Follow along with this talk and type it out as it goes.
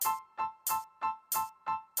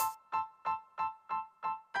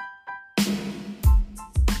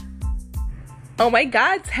Oh my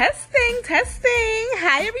God, testing.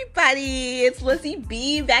 Hi, everybody. It's Lizzie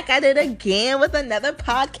B back at it again with another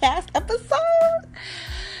podcast episode.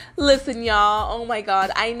 Listen, y'all. Oh my God.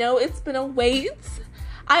 I know it's been a wait.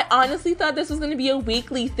 I honestly thought this was going to be a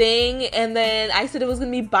weekly thing, and then I said it was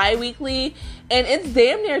going to be bi-weekly, and it's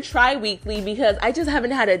damn near tri-weekly because I just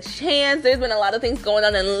haven't had a chance. There's been a lot of things going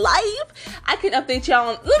on in life. I can update y'all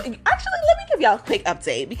on... Let me give y'all a quick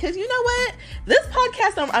update because you know what? This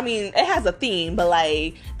podcast, it has a theme, but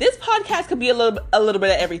like, this podcast could be a little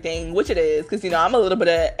bit of everything, which it is, because, you know, I'm a little bit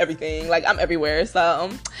of everything. Like, I'm everywhere, so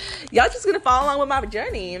y'all just going to follow along with my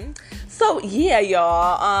journey. So, yeah,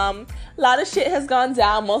 y'all, a lot of shit has gone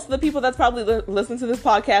down. Most of the people that's probably listening to this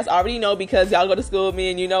podcast already know because y'all go to school with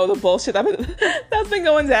me and you know the bullshit that's been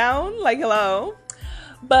going down. Like, hello.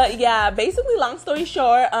 But yeah, basically, long story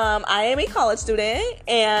short, I am a college student,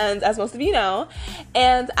 and as most of you know,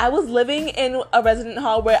 and I was living in a resident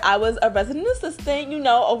hall where I was a resident assistant, you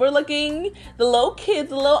know, overlooking the little kids,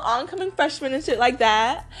 the little oncoming freshmen and shit like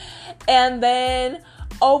that. And then,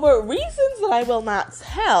 over reasons that I will not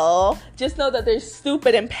tell, just know that they're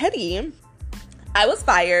stupid and petty, I was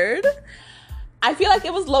fired. I feel like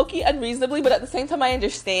it was low-key unreasonably, but at the same time, I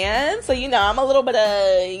understand. So, you know, I'm a little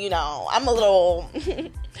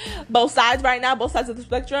both sides right now, both sides of the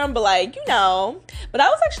spectrum, but like, you know. But I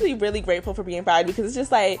was actually really grateful for being fired because it's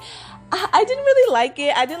just like, I didn't really like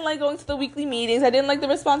it. I didn't like going to the weekly meetings. I didn't like the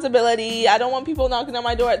responsibility. I don't want people knocking on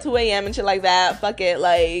my door at 2 a.m. and shit like that. Fuck it,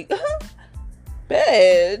 like...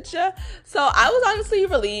 bitch. So I was honestly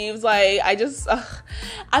relieved. Like,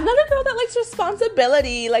 I'm not a girl that likes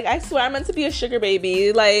responsibility. Like, I swear I'm meant to be a sugar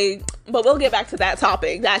baby. Like, but we'll get back to that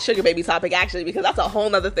sugar baby topic, actually, because that's a whole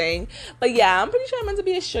nother thing. But yeah, I'm pretty sure I'm meant to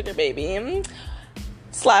be a sugar baby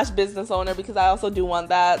 / business owner, because I also do want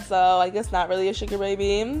that. So I guess not really a sugar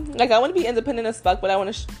baby. Like, I want to be independent as fuck, but I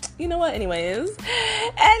want to you know what, anyways,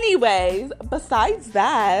 besides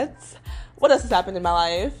that, what else has happened in my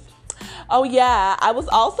life? Oh yeah, I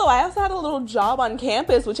also had a little job on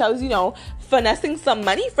campus, which I was, you know, finessing some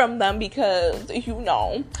money from them because, you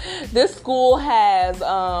know, this school has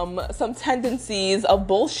some tendencies of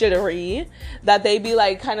bullshittery that they be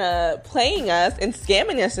like kind of playing us and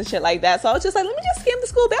scamming us and shit like that. So I was just like, let me just scam the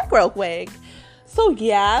school back real quick. So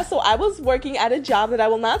yeah, so I was working at a job that I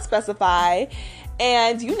will not specify,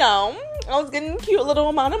 and you know, I was getting a cute little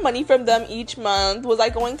amount of money from them each month. Was I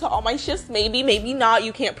going to all my shifts? Maybe not.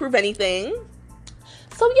 You can't prove anything.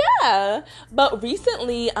 So yeah. But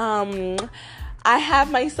recently, I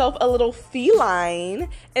have myself a little feline,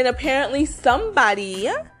 and apparently somebody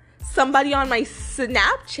on my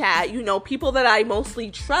Snapchat, you know, people that I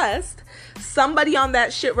mostly trust, somebody on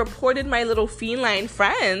that shit reported my little feline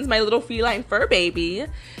friends, my little feline fur baby,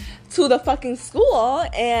 to the fucking school.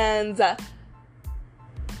 And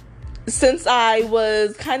since I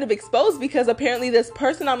was kind of exposed, because apparently this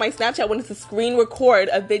person on my Snapchat wanted to screen record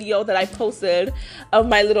a video that I posted of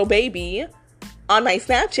my little baby on my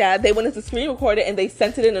Snapchat. They wanted to screen record it and they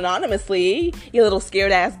sent it in anonymously. You little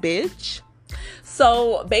scared ass bitch.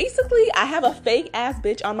 So basically, I have a fake ass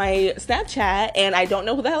bitch on my Snapchat, and I don't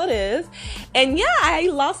know who the hell it is. And yeah, I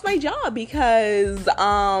lost my job because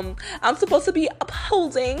I'm supposed to be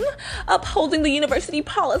upholding the university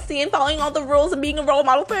policy and following all the rules and being a role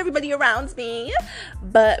model for everybody around me.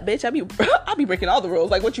 But bitch, I be breaking all the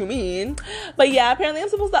rules. Like, what you mean? But yeah, apparently I'm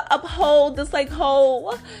supposed to uphold this like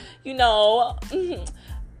whole, you know,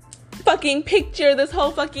 fucking picture, this whole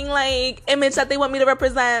fucking like image that they want me to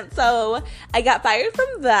represent. So I got fired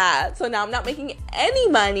from that. So now I'm not making any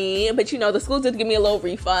money, but you know, the school did give me a little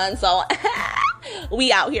refund. So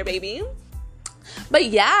we out here, baby. But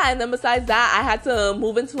yeah, and then besides that, I had to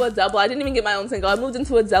move into a double. I didn't even get my own single. I moved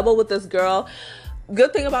into a double with this girl.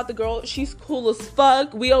 Good thing about the girl, she's cool as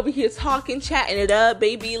fuck. We over here talking, chatting it up,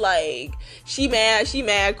 baby. Like, she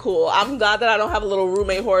mad cool. I'm glad that I don't have a little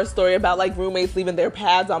roommate horror story about like roommates leaving their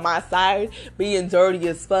pads on my side, being dirty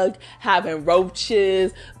as fuck, having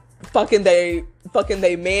roaches, fucking they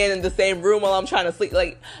man in the same room while I'm trying to sleep.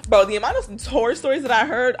 Like, bro, the amount of horror stories that I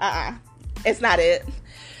heard, it's not it.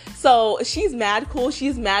 So she's mad cool.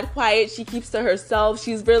 She's mad quiet. She keeps to herself.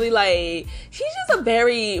 She's really like, she's just a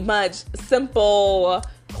very much simple,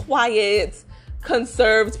 quiet,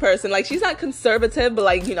 conserved person. Like, she's not conservative, but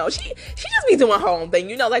like, you know, she just be doing her own thing.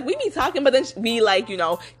 You know, like, we be talking, but then we like, you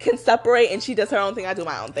know, can separate, and she does her own thing. I do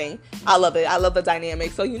my own thing. I love it. I love the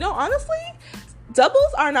dynamic. So, you know, honestly,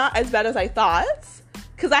 doubles are not as bad as I thought.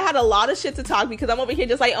 Because I had a lot of shit to talk, because I'm over here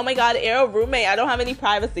just like, oh my God, Arrow roommate, I don't have any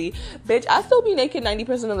privacy. Bitch, I still be naked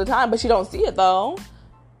 90% of the time, but she don't see it though.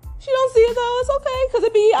 She don't see it though. It's okay, because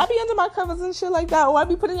I be under my covers and shit like that. Or I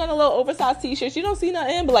be putting on a little oversized t-shirt. She don't see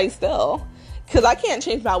nothing, but like still. Because I can't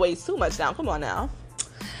change my ways too much now. Come on now.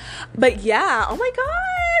 But yeah, oh my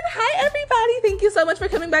God. Hi, everybody. Thank you so much for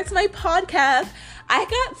coming back to my podcast. I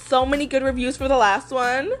got so many good reviews for the last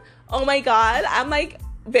one. Oh my God. I'm like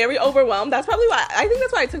very overwhelmed. That's probably why, I think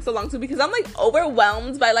that's why it took so long too, because I'm like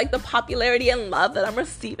overwhelmed by like the popularity and love that I'm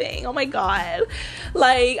receiving. Oh my God.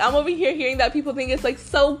 Like, I'm over here hearing that people think it's like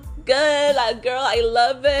so good. Like, girl, I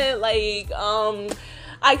love it. Like,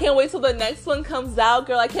 I can't wait till the next one comes out.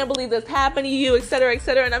 Girl, I can't believe this happened to you, etc.,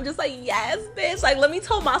 etc. And I'm just like, yes, bitch. Like, let me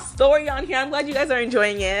tell my story on here. I'm glad you guys are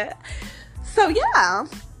enjoying it. So, yeah.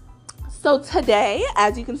 So, today,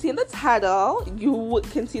 as you can see in the title, you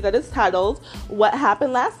can see that it's titled, What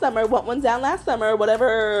Happened Last Summer, What Went Down Last Summer,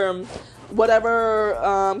 whatever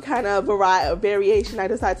kind of variation I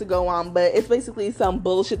decide to go on. But it's basically some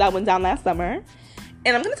bullshit that went down last summer.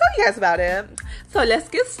 And I'm going to tell you guys about it. So, let's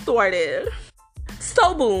get started.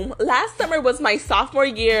 So boom, last summer was my sophomore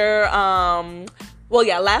year.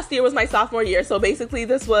 Last year was my sophomore year. So basically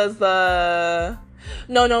this was the...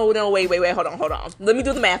 No, wait, hold on. Let me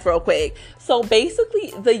do the math real quick. So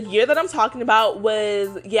basically the year that I'm talking about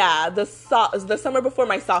was, the summer before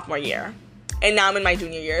my sophomore year. And now I'm in my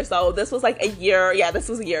junior year. So this was like this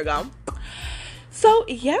was a year ago. So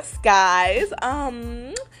yes, guys,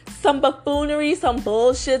 some buffoonery, some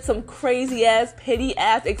bullshit, some crazy ass, pity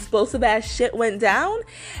ass, explosive ass shit went down.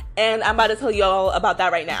 And I'm about to tell y'all about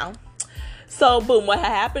that right now. So, boom, what had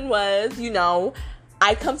happened was,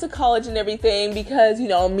 I come to college and everything because,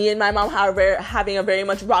 me and my mom having a very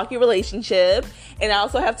much rocky relationship. And I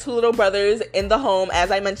also have two little brothers in the home,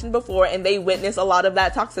 as I mentioned before, and they witness a lot of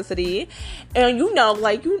that toxicity. And,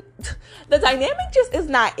 the dynamic just is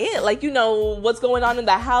not it. Like, what's going on in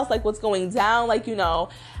the house, like, what's going down, like,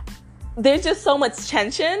 there's just so much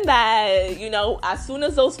tension that, as soon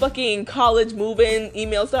as those fucking college move-in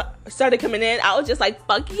emails started coming in, I was just like,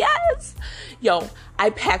 fuck yes. Yo, I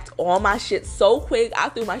packed all my shit so quick. I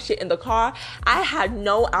threw my shit in the car. I had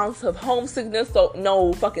no ounce of homesickness, so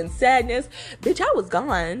no fucking sadness. Bitch, I was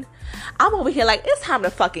gone. I'm over here like, it's time to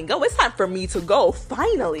fucking go. It's time for me to go,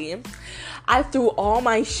 finally. I threw all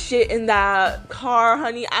my shit in that car,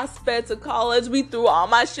 honey. I sped to college. We threw all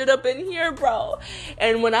my shit up in here, bro.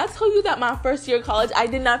 And when I tell you that my first year of college, I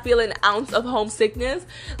did not feel an ounce of homesickness.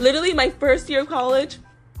 Literally, my first year of college,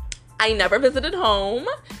 I never visited home.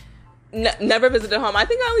 Never visited home. I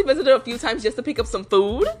think I only visited a few times just to pick up some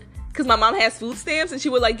food. Because my mom has food stamps and she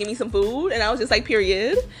would, give me some food. And I was just like,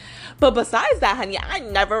 period. But besides that, honey, I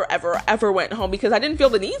never, ever, ever went home because I didn't feel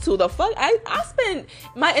the need to. The fuck? I spent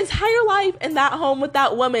my entire life in that home with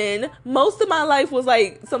that woman. Most of my life was,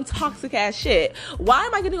 some toxic ass shit. Why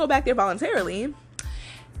am I going to go back there voluntarily?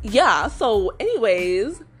 Yeah, so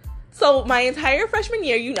anyways. So my entire freshman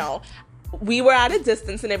year, we were at a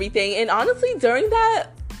distance and everything. And honestly, during that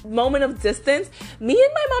moment of distance, me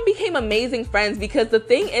and my mom became amazing friends because the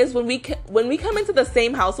thing is, when we come into the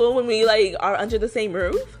same household, when we are under the same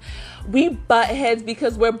roof, we butt heads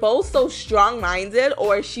because we're both so strong-minded,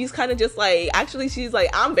 or she's kind of just she's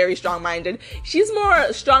I'm very strong-minded. She's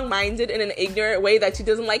more strong-minded in an ignorant way that she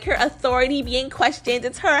doesn't like her authority being questioned.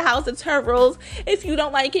 It's her house, it's her rules. If you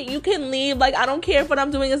don't like it, you can leave. I don't care if what I'm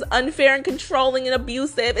doing is unfair and controlling and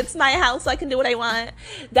abusive. It's my house, so I can do what I want.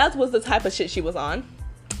 That was the type of shit she was on.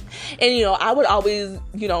 And, I would always,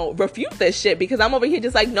 refute this shit because I'm over here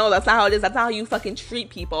just no, that's not how it is. That's not how you fucking treat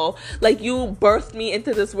people. You birthed me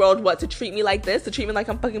into this world, to treat me like this? To treat me like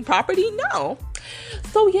I'm fucking property? No.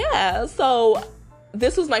 So, yeah. So,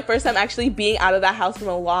 this was my first time actually being out of that house for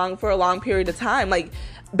a long period of time.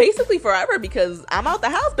 Basically forever because I'm out the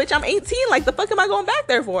house, bitch. I'm 18. The fuck am I going back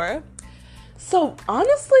there for? So,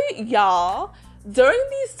 honestly, y'all, during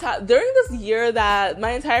this year, that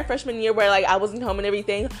my entire freshman year where I wasn't home and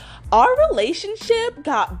everything, our relationship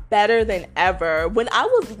got better than ever. When I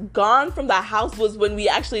was gone from the house was when we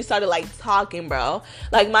actually started talking, bro.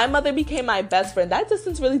 My mother became my best friend. That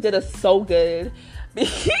distance really did us so good.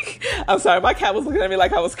 I'm sorry, my cat was looking at me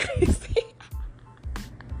like I was crazy.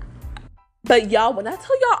 But y'all, when I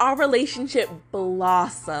tell y'all our relationship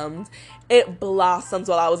blossomed, it blossomed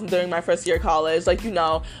while I was during my first year of college.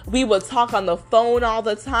 We would talk on the phone all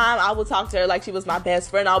the time. I would talk to her like she was my best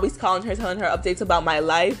friend, always calling her, telling her updates about my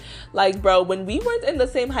life. Bro, when we weren't in the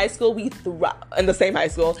same high school, under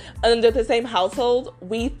the same household,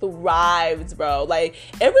 we thrived, bro. It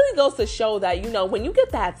really goes to show that, when you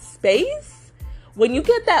get that space, when you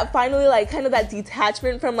get that finally, like, kind of that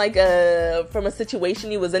detachment from like from a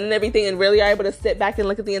situation you was in and everything, and really are able to sit back and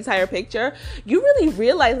look at the entire picture, you really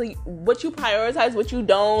realize like what you prioritize, what you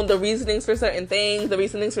don't, the reasonings for certain things, the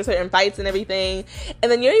reasonings for certain fights and everything.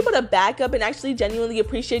 And then you're able to back up and actually genuinely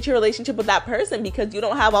appreciate your relationship with that person, because you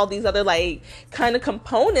don't have all these other like kind of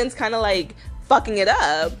components kind of like fucking it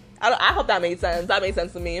up. I hope that made sense. That made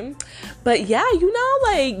sense to me. But yeah, you know,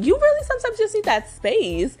 like, you really sometimes just need that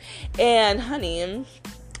space. And honey,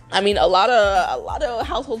 I mean, a lot of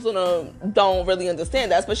households don't really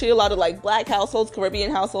understand that, especially a lot of like Black households,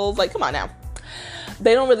 Caribbean households. Like, come on now.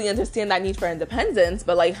 They don't really understand that need for independence.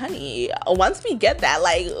 But like, honey, once we get that,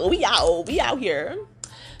 like, we out here.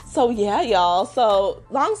 So yeah, y'all. So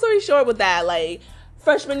long story short with that, like,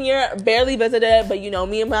 freshman year, barely visited, but you know,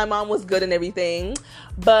 me and my mom was good and everything.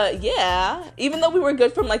 But yeah, even though we were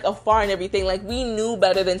good from like afar and everything, like, we knew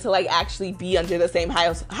better than to like actually be under the same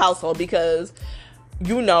household, because,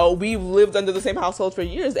 you know, we've lived under the same household for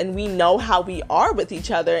years, and we know how we are with each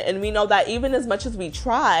other, and we know that even as much as we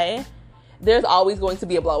try, there's always going to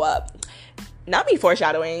be a blow up. Not me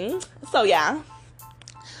foreshadowing. So yeah.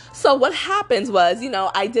 So what happens was, you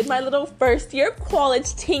know, I did my little first year of college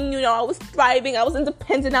thing, you know, I was thriving, I was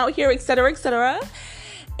independent out here, etc., etc.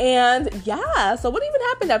 And yeah, so what even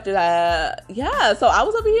happened after that? Yeah, so I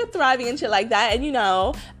was over here thriving and shit like that. And, you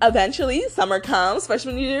know, eventually summer comes,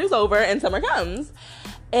 freshman year is over, and summer comes.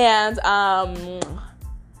 And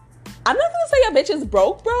I'm not gonna say a bitch is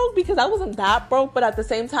broke, because I wasn't that broke, but at the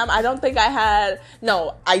same time, I don't think I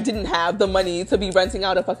didn't have the money to be renting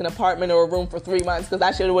out a fucking apartment or a room for 3 months, because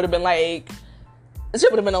that shit would have been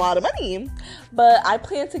a lot of money. But I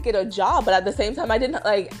planned to get a job, but at the same time, I didn't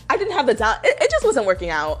have the time. It just wasn't working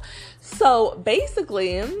out. So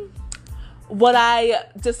basically, what I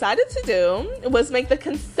decided to do was make the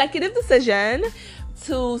consecutive decision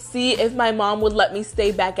to see if my mom would let me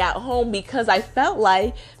stay back at home, because I felt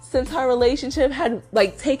like, since our relationship had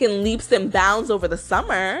like taken leaps and bounds over the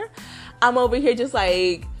summer, I'm over here just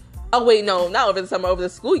like, oh wait, no, not over the summer, over the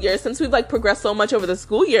school year. Since we've like progressed so much over the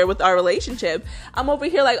school year with our relationship, I'm over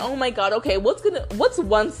here like, oh my God, okay, what's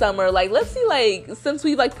one summer? Like, let's see, like, since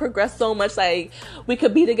we've like progressed so much, like, we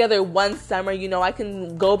could be together one summer, you know, I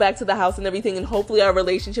can go back to the house and everything, and hopefully our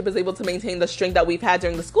relationship is able to maintain the strength that we've had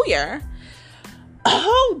during the school year.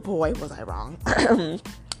 Oh boy, was I wrong.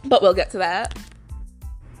 But we'll get to that.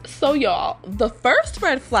 So y'all, the first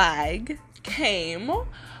red flag came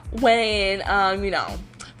when, you know,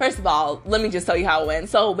 first of all, let me just tell you how it went.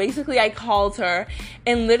 So basically I called her,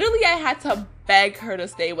 and literally I had to beg her to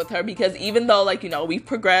stay with her, because even though, like, you know, we've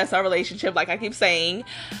progressed our relationship, like I keep saying,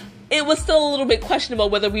 it was still a little bit questionable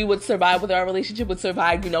whether our relationship would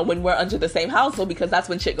survive, you know, when we're under the same household, because that's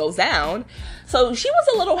when shit goes down. So she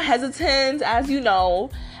was a little hesitant, as you know,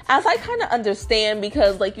 as I kind of understand,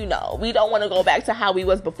 because, like, you know, we don't want to go back to how we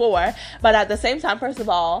was before. But at the same time, first of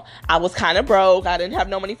all, I was kind of broke. I didn't have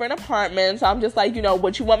no money for an apartment. So I'm just like, you know,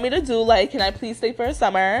 what you want me to do? Like, can I please stay for a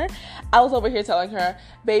summer? I was over here telling her,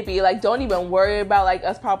 baby, like, don't even worry about, like,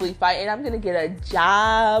 us probably fighting. I'm going to get a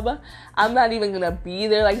job. I'm not even going to be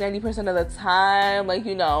there, like, 90% of the time. Like,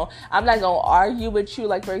 you know, I'm not going to argue with you.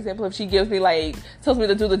 Like, for example, if she gives me, like, tells me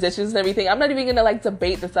to do the dishes and everything, I'm not even going to, like,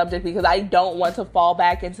 debate the subject, because I don't want to fall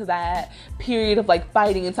back into that period of, like,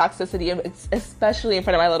 fighting and toxicity, especially in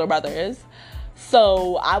front of my little brothers.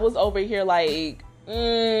 So I was over here, like,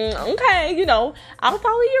 okay, you know, I'll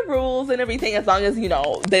follow your rules and everything, as long as, you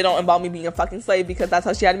know, they don't involve me being a fucking slave, because that's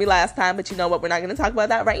how she had me last time. But you know what, we're not going to talk about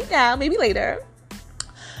that right now, maybe later.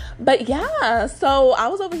 But yeah, so I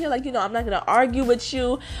was over here like, you know, I'm not going to argue with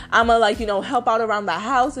you. I'm going to, like, you know, help out around the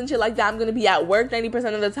house and shit like that. I'm going to be at work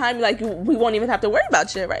 90% of the time. Like, we won't even have to worry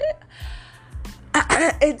about shit, right?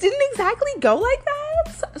 It didn't exactly go like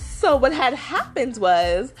that. So what had happened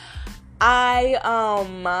was I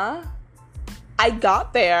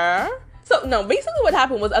got there. So, no, basically what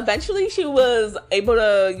happened was eventually she was able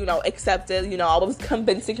to, you know, accept it. You know, I was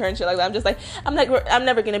convincing her and shit like that. I'm just like, I'm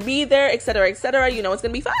never going to be there, etc., etc. You know, it's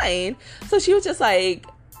going to be fine. So she was just like,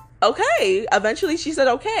 okay. Eventually she said,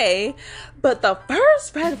 okay. But the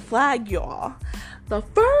first red flag, y'all, the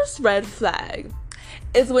first red flag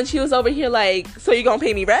is when she was over here like, so you going to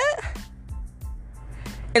pay me rent?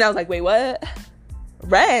 And I was like, wait, what?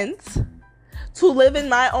 Rent? To live in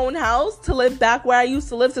my own house, to live back where I used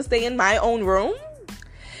to live, to stay in my own room?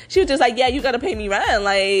 She was just like, yeah, you gotta pay me rent.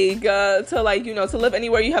 Like, to, like, you know, to live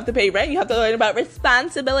anywhere you have to pay rent. You have to learn about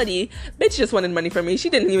responsibility. Bitch just wanted money from me. She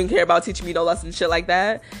didn't even care about teaching me no lessons, shit like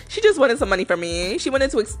that. She just wanted some money from me. She wanted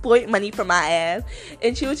to exploit money from my ass.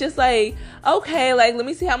 And she was just like, okay, like, let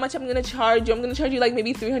me see how much I'm gonna charge you. I'm gonna charge you like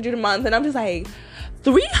maybe $300 a month. And I'm just like,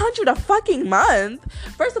 $300 a fucking month.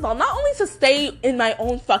 First of all, not only to stay in my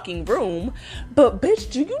own fucking room, but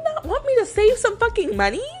bitch, do you not want me to save some fucking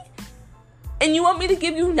money? And you want me to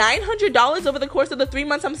give you $900 over the course of the 3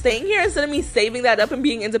 months I'm staying here instead of me saving that up and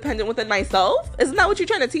being independent within myself? Isn't that what you're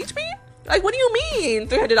trying to teach me? Like, what do you mean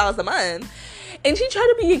 $300 a month? And she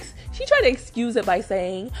tried to excuse it by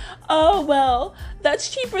saying, oh, well, that's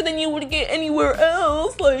cheaper than you would get anywhere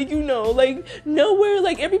else. Like, you know, like, nowhere,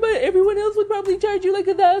 like, everyone else would probably charge you, like,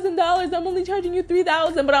 $1,000. I'm only charging you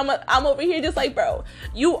 $3,000, but I'm over here just like, bro,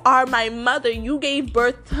 you are my mother. You gave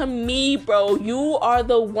birth to me, bro. You are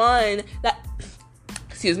the one that,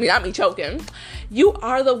 excuse me, not me choking. You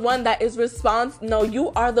are the one that is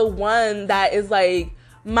you are the one that is, like,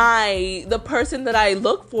 the person that I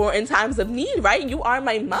look for in times of need, right? You are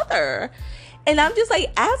my mother. And I'm just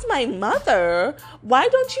like, as my mother, why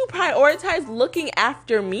don't you prioritize looking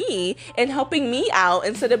after me and helping me out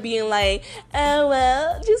instead of being like, oh,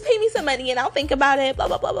 well, just pay me some money and I'll think about it, blah,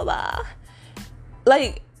 blah, blah, blah, blah.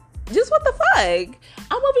 Like, just what the fuck?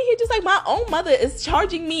 I'm over here just like my own mother is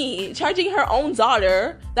charging her own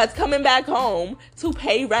daughter that's coming back home to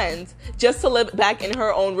pay rent just to live back in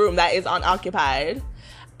her own room that is unoccupied.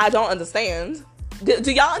 I don't understand.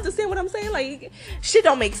 Do y'all understand what I'm saying? Like, shit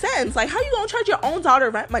don't make sense. Like, how you gonna charge your own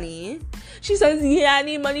daughter rent money? She says, yeah, I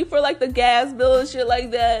need money for, like, the gas bill and shit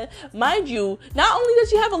like that. Mind you, not only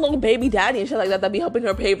does she have a little baby daddy and shit like that be helping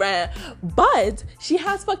her pay rent, but she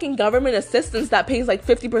has fucking government assistance that pays, like,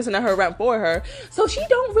 50% of her rent for her. So she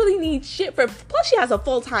don't really need shit plus she has a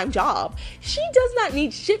full-time job. She does not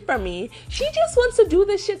need shit from me. She just wants to do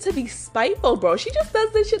this shit to be spiteful, bro. She just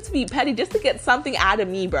does this shit to be petty, just to get something out of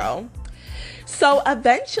me, bro. So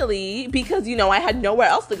eventually, because, you know, I had nowhere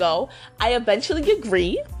else to go, I eventually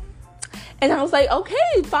agreed. And I was like,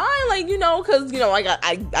 okay, fine. Like, you know, because, you know,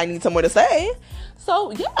 I need somewhere to stay.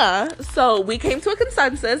 So, yeah. So we came to a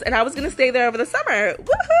consensus and I was going to stay there over the summer.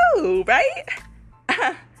 Woohoo, right?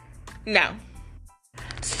 No.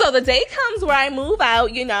 So the day comes where I move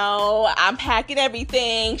out, you know, I'm packing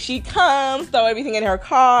everything. She comes, throw everything in her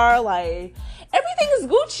car, like, everything is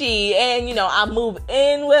Gucci. And, you know, I move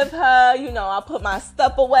in with her, you know, I put my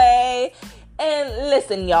stuff away. And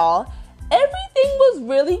listen, y'all, everything was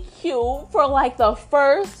really cute for like the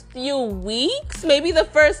first few weeks, maybe the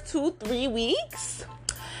first 2-3 weeks.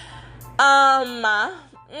 I'm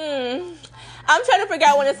trying to figure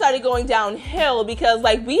out when it started going downhill because,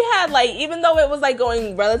 like, we had, like, even though it was, like,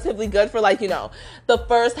 going relatively good for, like, you know, the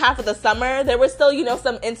first half of the summer, there were still, you know,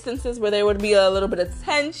 some instances where there would be a little bit of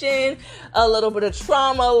tension, a little bit of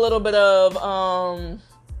trauma, a little bit of,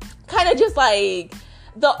 kind of just, like,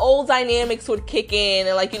 the old dynamics would kick in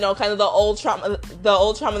and, like, you know, kind of the old trauma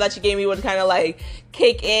that she gave me would kind of, like,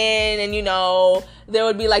 kick in and, you know, there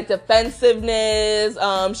would be, like, defensiveness.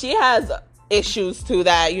 She has issues too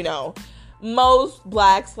that, you know, most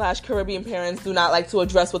Black/Caribbean parents do not like to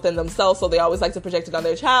address within themselves, so they always like to project it on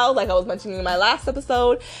their child. Like I was mentioning in my last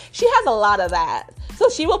episode, she has a lot of that. So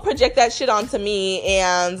she will project that shit onto me,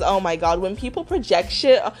 and oh my god, when people project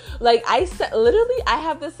shit, like I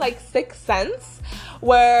have this like sixth sense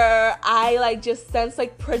where I like just sense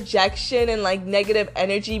like projection and like negative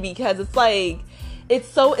energy because it's like, it's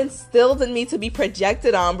so instilled in me to be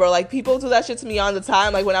projected on, bro. Like, people do that shit to me all the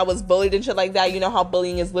time. Like, when I was bullied and shit like that, you know how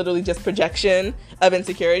bullying is literally just projection of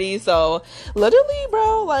insecurity. So, literally,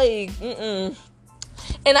 bro, like,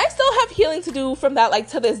 And I still have healing to do from that, like,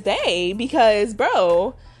 to this day. Because,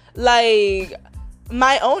 bro, like,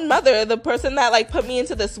 my own mother, the person that, like, put me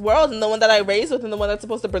into this world and the one that I raised with and the one that's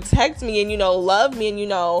supposed to protect me and, you know, love me and, you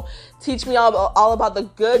know, teach me all about the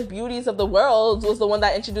good beauties of the world was the one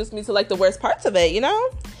that introduced me to, like, the worst parts of it, you know?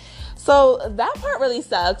 So that part really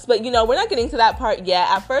sucks. But, you know, we're not getting to that part yet.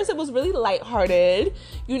 At first, it was really lighthearted.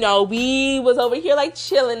 You know, we was over here, like,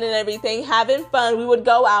 chilling and everything, having fun. We would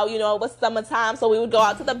go out, you know, it was summertime, so we would go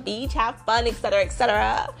out to the beach, have fun, etc.,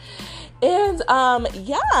 etc. And,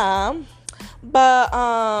 yeah. But,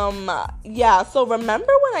 yeah, so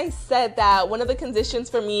remember when I said that one of the conditions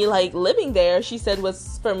for me, like, living there, she said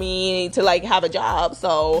was for me to, like, have a job,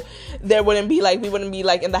 so we wouldn't be,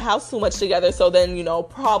 like, in the house too much together, so then, you know,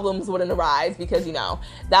 problems wouldn't arise, because, you know,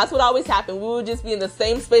 that's what always happened. We would just be in the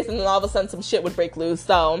same space, and then all of a sudden some shit would break loose,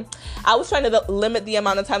 so I was trying to limit the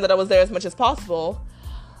amount of time that I was there as much as possible.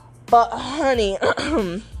 But, honey,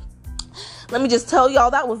 let me just tell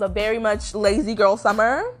y'all, that was a very much lazy girl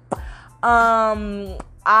summer.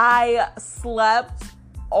 I slept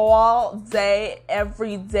all day,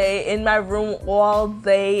 every day, in my room all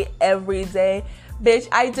day, every day. Bitch,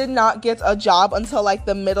 I did not get a job until, like,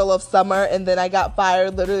 the middle of summer, and then I got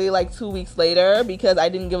fired literally, like, 2 weeks later because I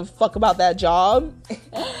didn't give a fuck about that job.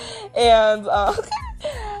 And,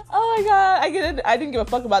 Oh my God, I didn't give a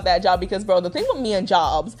fuck about that job because, bro, the thing with me and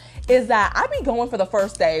jobs is that I be going for the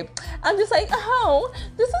first day. I'm just like, oh,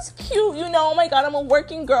 this is cute, you know, oh my God, I'm a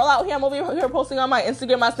working girl out here. I'm over here posting on my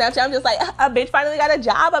Instagram, my Snapchat. I'm just like, a bitch finally got a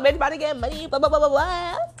job, a bitch about to get money, blah, blah, blah, blah,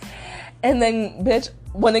 blah. And then, bitch,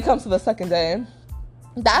 when it comes to the second day,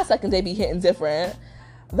 that second day be hitting different.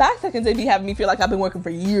 That second day be having me feel like I've been working for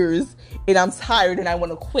years and I'm tired and I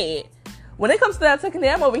want to quit. When it comes to that second day,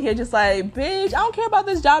 I'm over here just like, bitch, I don't care about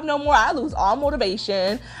this job no more. I lose all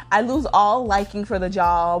motivation. I lose all liking for the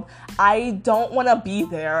job. I don't want to be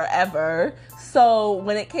there ever. So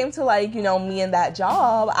when it came to, like, you know, me and that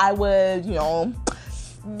job, I would, you know,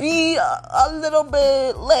 be a little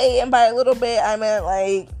bit late. And by a little bit, I meant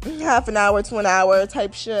like half an hour to an hour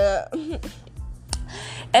type shit.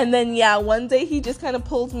 And then, yeah, one day he just kind of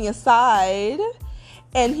pulls me aside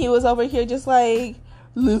and he was over here just like,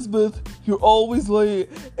 Elizabeth, you're always late,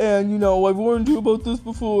 and, you know, I've warned you about this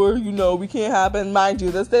before, you know, we can't happen. Mind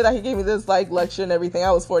you, this day that he gave me this, like, lecture and everything,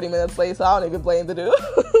 I was 40 minutes late, so I don't even blame the dude.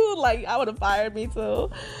 Like, I would have fired me,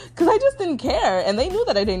 too, because I just didn't care, and they knew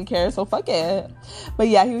that I didn't care, so fuck it. But,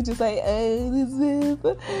 yeah, he was just like, hey,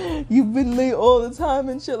 Elizabeth, you've been late all the time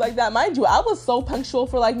and shit like that. Mind you, I was so punctual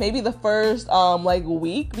for, like, maybe the first, like,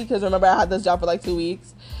 week, because remember, I had this job for, like, 2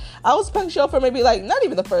 weeks. I was punctual for maybe, like, not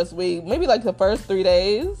even the first week, maybe, like, the first 3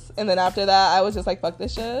 days. And then after that, I was just like, fuck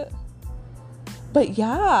this shit. But,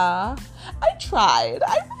 yeah, I tried.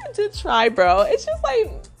 I really did try, bro. It's just,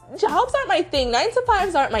 like, jobs aren't my thing. 9 to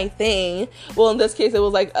 5s aren't my thing. Well, in this case, it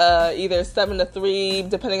was, like, either 7 to 3,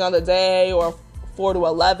 depending on the day, or 4 to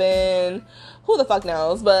 11. Who the fuck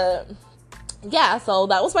knows? But, yeah, so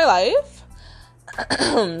that was my life.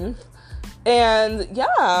 And,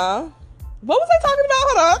 yeah. What was I talking about?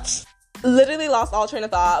 Hold on. Literally lost all train of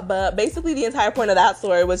thought, but basically the entire point of that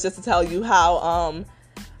story was just to tell you how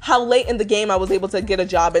late in the game I was able to get a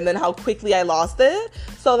job and then how quickly I lost it.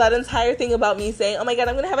 So that entire thing about me saying, oh my God,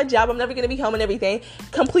 I'm going to have a job, I'm never going to be home and everything,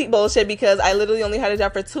 complete bullshit, because I literally only had a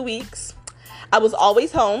job for 2 weeks. I was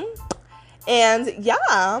always home. And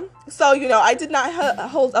yeah, so, you know, I did not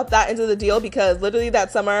hold up that end of the deal because literally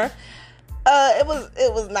that summer, it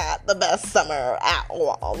was not the best summer at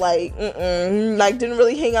all. Like, like, didn't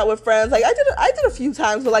really hang out with friends. Like, I did a few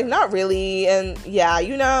times, but, like, not really. And yeah,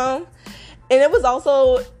 you know. And it was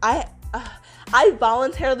also, I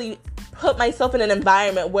voluntarily put myself in an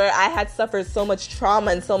environment where I had suffered so much trauma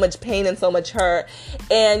and so much pain and so much hurt.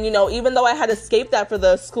 And, you know, even though I had escaped that for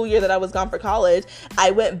the school year that I was gone for college, I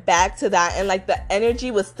went back to that, and, like, the energy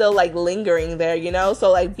was still, like, lingering there, you know. So,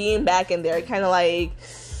 like, being back in there kind of like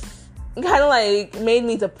made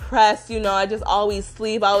me depressed, you know. I just always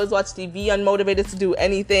sleep, I always watch TV, unmotivated to do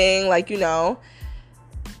anything, like, you know,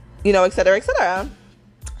 etc., etc.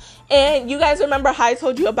 And you guys remember how I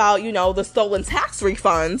told you about, you know, the stolen tax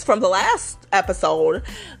refunds from the last episode?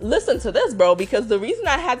 Listen to this, bro, because the reason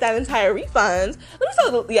I had that entire refund, let me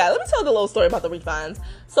tell the little story about the refunds.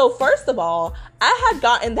 So first of all, I had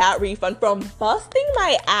gotten that refund from busting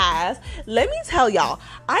my ass. Let me tell y'all,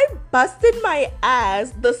 I busted my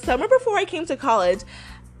ass the summer before I came to college,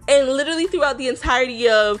 and literally throughout the entirety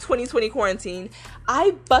of 2020 quarantine,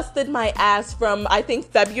 I busted my ass from, I think,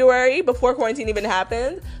 February, before quarantine even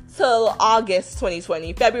happened, till August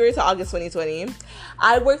 2020. February to August 2020.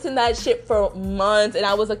 I worked in that shit for months, and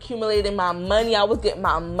I was accumulating my money. I was getting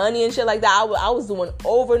my money and shit like that. I was doing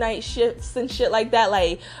overnight shifts and shit like that.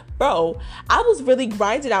 Like, bro, I was really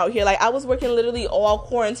grinding out here. Like, I was working literally all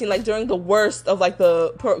quarantine, like, during the worst of, like,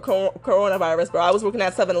 the coronavirus, bro. I was working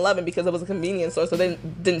at 7-Eleven because it was a convenience store, so they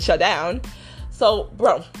didn't shut down. So,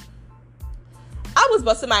 bro, I was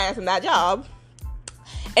busting my ass in that job.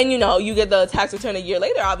 And, you know, you get the tax return a year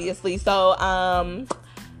later, obviously. So,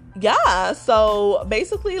 yeah. So,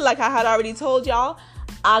 basically, like I had already told y'all,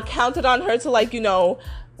 I counted on her to, like, you know,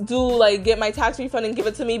 get my tax refund and give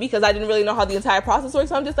it to me, because I didn't really know how the entire process works.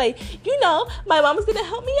 So I'm just like, you know, my mom is going to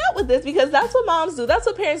help me out with this, because that's what moms do. That's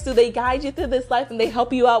what parents do. They guide you through this life, and they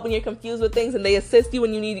help you out when you're confused with things, and they assist you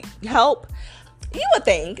when you need help. You would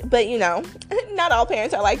think, but, you know, not all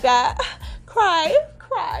parents are like that. Cry,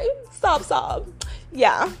 sob.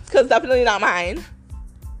 Yeah, because definitely not mine.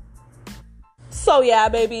 So yeah,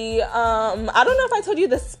 baby, I don't know if I told you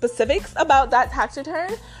the specifics about that tax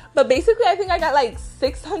return, but basically I think I got like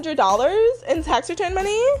 $600 in tax return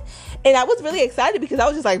money, and I was really excited because I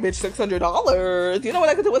was just like, bitch, $600, you know what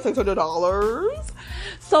I could do with $600?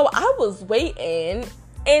 So I was waiting,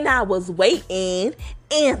 and I was waiting,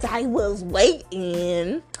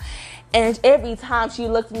 and every time she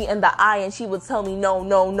looked me in the eye and she would tell me, no,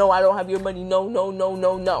 I don't have your money,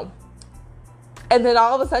 no. And then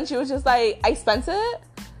all of a sudden she was just like, I spent it.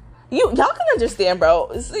 y'all can understand,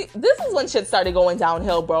 bro. See, this is when shit started going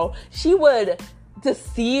downhill, bro. She would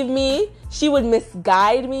deceive me. She would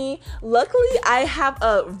misguide me. Luckily, I have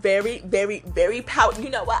a very, very, very you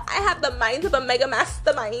know what? I have the mind of a mega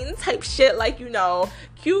mastermind type shit. Like, you know,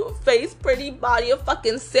 cute face, pretty body of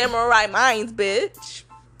fucking samurai minds, bitch.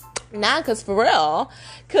 Nah, cause for real.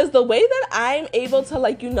 Cause the way that I'm able to,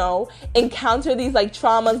 like, you know, encounter these, like,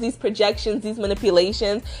 traumas, these projections, these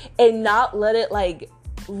manipulations, and not let it, like,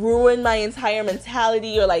 ruin my entire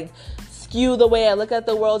mentality or, like, skew the way I look at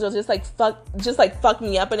the world, or just fuck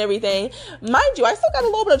me up and everything. Mind you, I still got a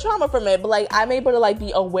little bit of trauma from it, but like I'm able to like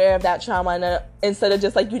be aware of that trauma and instead of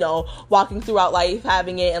just like, you know, walking throughout life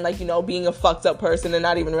having it and like, you know, being a fucked up person and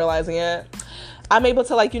not even realizing it. I'm able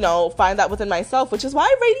to like, you know, find that within myself, which is why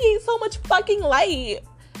I radiate so much fucking light.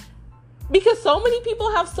 Because so many people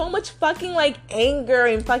have so much fucking like anger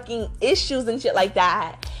and fucking issues and shit like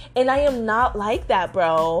that. And I am not like that,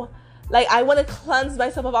 bro. Like, I want to cleanse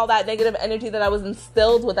myself of all that negative energy that I was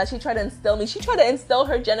instilled with, that she tried to instill me. She tried to instill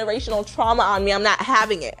her generational trauma on me. I'm not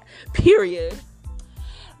having it. Period.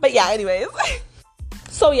 But yeah, anyways.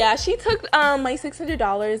 So yeah, she took my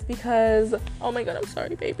 $600 because, oh my god, I'm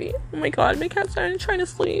sorry, baby. Oh my god, my cat's started trying to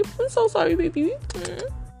sleep. I'm so sorry, baby.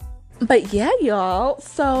 But yeah, y'all.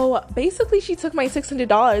 So basically, she took my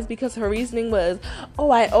 $600 because her reasoning was,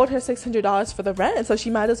 oh, I owed her $600 for the rent, so she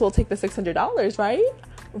might as well take the $600, right?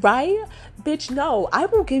 Right? Bitch, no. I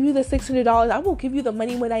will give you the $600. I will give you the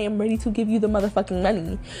money when I am ready to give you the motherfucking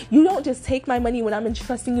money. You don't just take my money when I'm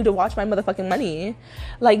entrusting you to watch my motherfucking money.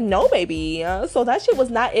 Like, no, baby. So that shit was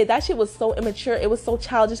not it. That shit was so immature. It was so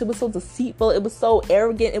childish. It was so deceitful. It was so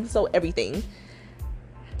arrogant. It was so everything.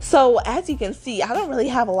 So, as you can see, I don't really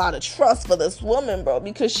have a lot of trust for this woman, bro,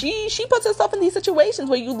 because she puts herself in these situations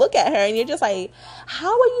where you look at her and you're just like, how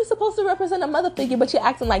are you supposed to represent a mother figure, but you're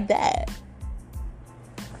acting like that?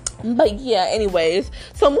 But yeah, anyways,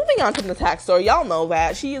 so moving on from the tax story, y'all know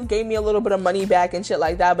that she gave me a little bit of money back and shit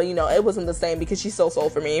like that, but you know, it wasn't the same because she still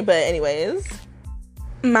sold for me. But anyways,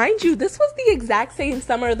 mind you, this was the exact same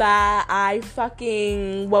summer that I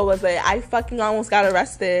fucking almost got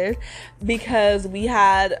arrested because we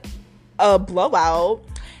had a blowout.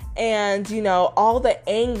 And, you know, all the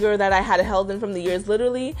anger that I had held in from the years,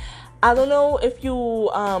 literally, I don't know if you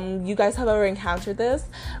guys have ever encountered this,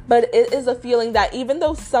 but it is a feeling that even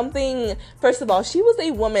though something, first of all, she was a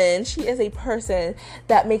woman, she is a person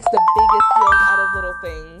that makes the biggest deals out of little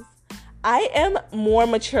things. I am more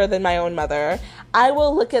mature than my own mother. I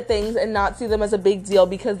will look at things and not see them as a big deal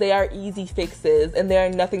because they are easy fixes and they are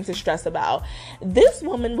nothing to stress about. This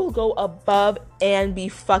woman will go above and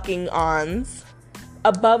beyond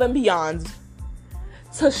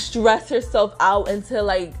to stress herself out and to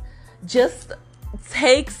like just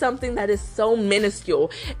take something that is so minuscule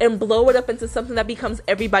and blow it up into something that becomes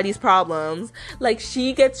everybody's problems. Like,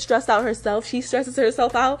 she gets stressed out herself. She stresses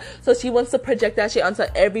herself out, so she wants to project that shit onto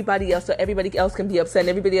everybody else so everybody else can be upset and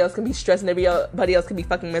everybody else can be stressed and everybody else can be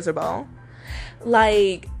fucking miserable.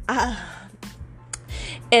 Like, and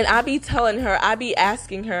I be telling her, I be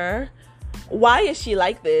asking her, why is she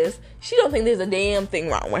like this? She don't think there's a damn thing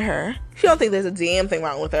wrong with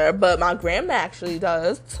her. But my grandma actually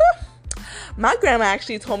does. My grandma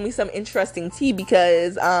actually told me some interesting tea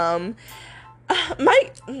because, interestingly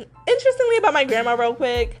about my grandma real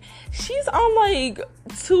quick, she's on like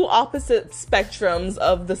two opposite spectrums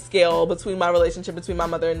of the scale between my relationship between my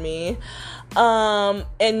mother and me. And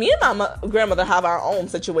me and my grandmother have our own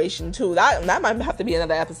situation too. That might have to be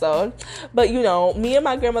another episode. But you know, me and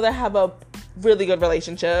my grandmother have a really good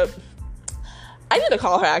relationship. I need to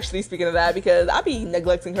call her, actually, speaking of that, because I be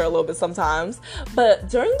neglecting her a little bit sometimes. But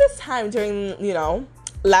during this time, you know,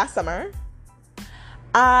 last summer,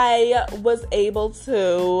 I was able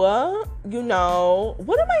to, you know,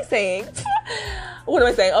 what am I saying?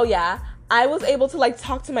 Oh, yeah. I was able to, like,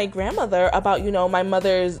 talk to my grandmother about, you know, my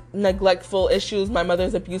mother's neglectful issues, my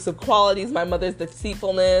mother's abusive qualities, my mother's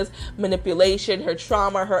deceitfulness, manipulation, her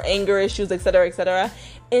trauma, her anger issues, etc., etc.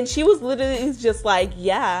 And she was literally just like,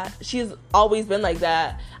 yeah, she's always been like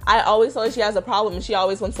that. I always thought she has a problem and she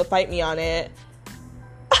always wants to fight me on it.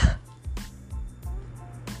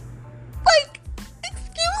 Like,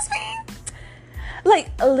 excuse me?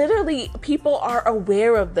 Like, literally, people are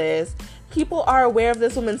aware of this. People are aware of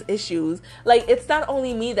this woman's issues. Like, it's not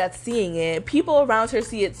only me that's seeing it. People around her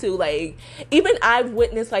see it too. Like, even I've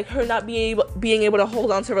witnessed, like, her not being able to hold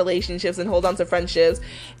on to relationships and hold on to friendships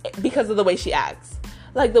because of the way she acts.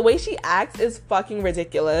 Like, the way she acts is fucking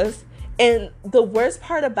ridiculous. And the worst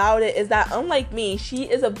part about it is that, unlike me, she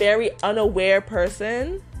is a very unaware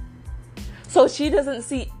person. So she doesn't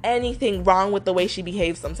see anything wrong with the way she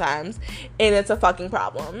behaves sometimes. And it's a fucking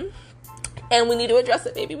problem. And we need to address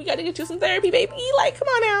it, baby. We got to get you some therapy, baby. Like, come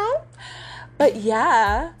on now. But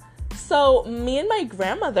yeah. So me and my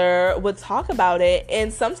grandmother would talk about it.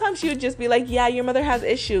 And sometimes she would just be like, yeah, your mother has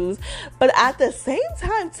issues. But at the same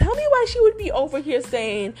time, tell me why she would be over here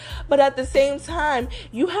saying, but at the same time,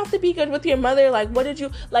 you have to be good with your mother. Like, what did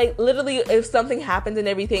you, like, literally, if something happened and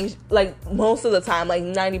everything, like, most of the time, like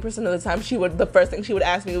 90% of the time, the first thing she would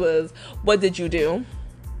ask me was, what did you do?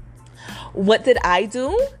 What did I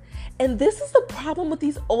do? And this is the problem with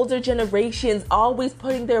these older generations, always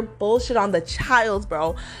putting their bullshit on the child,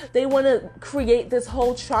 bro. They want to create this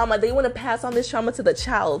whole trauma. They want to pass on this trauma to the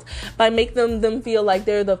child by making them feel like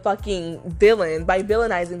they're the fucking villain, by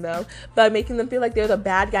villainizing them, by making them feel like they're the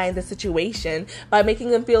bad guy in the situation, by making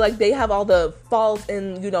them feel like they have all the faults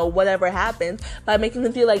in, you know, whatever happens, by making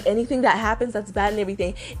them feel like anything that happens that's bad and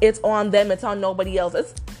everything, it's on them, it's on nobody else.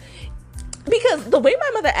 It's because the way my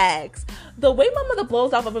mother acts, the way my mother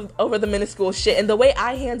blows off over the minuscule shit, and the way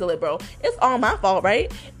I handle it, bro, it's all my fault,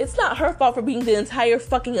 right? It's not her fault for being the entire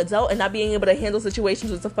fucking adult and not being able to handle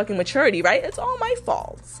situations with some fucking maturity, right? It's all my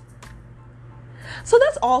fault. So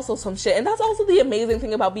that's also some shit. And that's also the amazing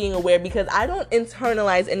thing about being aware, because I don't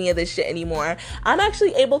internalize any of this shit anymore. I'm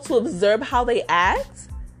actually able to observe how they act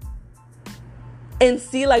and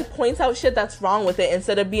see, like, points out shit that's wrong with it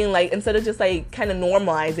instead of just like kind of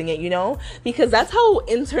normalizing it, you know? Because that's how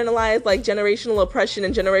internalized, like, generational oppression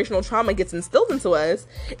and generational trauma gets instilled into us.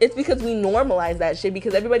 It's because we normalize that shit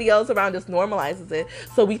because everybody else around us normalizes it.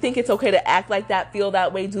 So we think it's okay to act like that, feel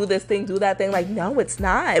that way, do this thing, do that thing. Like, no, it's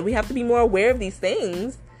not. We have to be more aware of these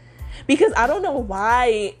things. Because I don't know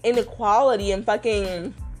why inequality and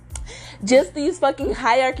fucking just these fucking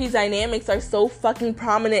hierarchy dynamics are so fucking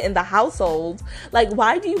prominent in the household. Like,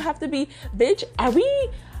 why do you have to be, bitch, are we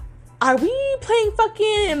playing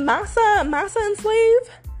fucking masa and slave?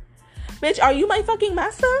 Bitch, are you my fucking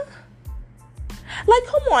masa? Like,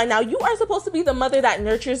 come on now, you are supposed to be the mother that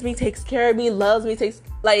nurtures me, takes care of me, loves me,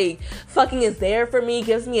 fucking is there for me,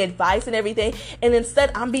 gives me advice and everything, and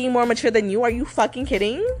instead I'm being more mature than you. Are you fucking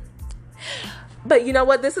kidding? But you know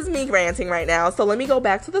what? This is me ranting right now. So let me go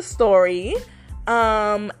back to the story.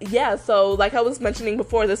 So like I was mentioning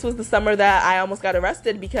before, this was the summer that I almost got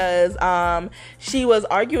arrested because she was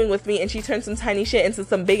arguing with me and she turned some tiny shit into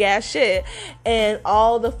some big ass shit, and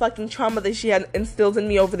all the fucking trauma that she had instilled in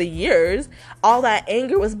me over the years, all that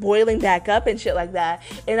anger was boiling back up and shit like that.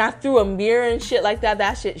 And I threw a mirror and shit like that.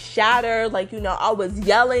 That shit shattered. Like, you know, I was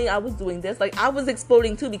yelling, I was doing this, like I was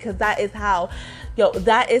exploding too, because that is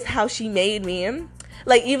how she made me.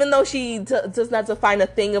 Like, even though she does not define a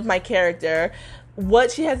thing of my character,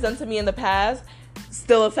 what she has done to me in the past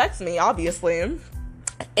still affects me, obviously.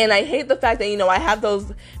 And I hate the fact that, you know, I have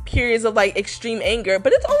those periods of, like, extreme anger,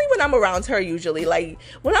 but it's only when I'm around her, usually. Like,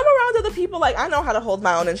 when I'm around other people, like, I know how to hold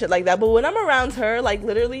my own and shit like that, but when I'm around her, like,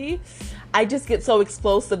 literally, I just get so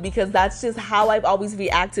explosive because that's just how I've always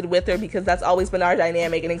reacted with her, because that's always been our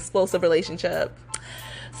dynamic, an explosive relationship.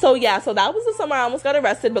 So yeah, so that was the summer I almost got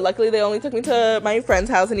arrested, but luckily they only took me to my friend's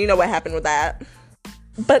house, and you know what happened with that.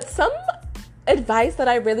 But some advice that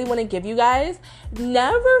I really want to give you guys: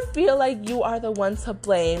 never feel like you are the one to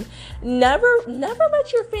blame. Never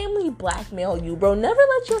let your family blackmail you, bro. Never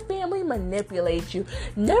let your family manipulate you.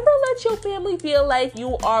 Never let your family feel like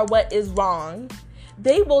you are what is wrong.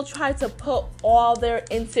 They will try to put all their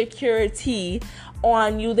insecurity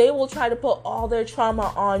on you. They will try to put all their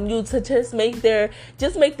trauma on you to just make their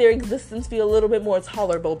existence feel a little bit more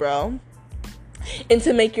tolerable, bro. And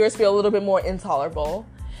to make yours feel a little bit more intolerable.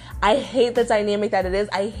 I hate the dynamic that it is.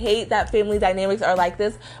 I hate that family dynamics are like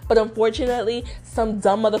this. But unfortunately, some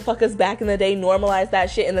dumb motherfuckers back in the day normalized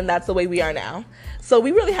that shit, and then that's the way we are now. So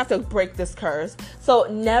we really have to break this curse. So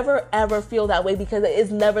never ever feel that way, because it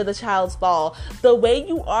is never the child's fault. The way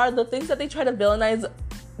you are, the things that they try to villainize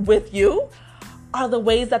with you are the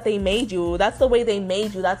ways that they made you. That's the way they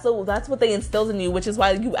made you. That's what they instilled in you, which is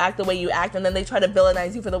why you act the way you act, and then they try to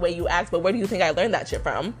villainize you for the way you act. But where do you think I learned that shit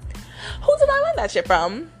from? Who did I learn that shit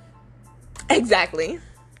from? Exactly.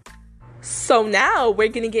 So now we're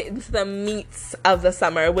gonna get into the meats of the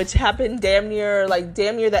summer, which happened damn near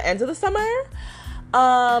the end of the summer.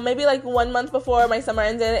 Maybe like 1 month before my summer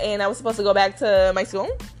ended, and I was supposed to go back to my school.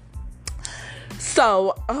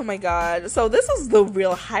 So, oh my God. So this was the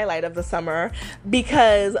real highlight of the summer,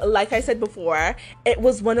 because like I said before, it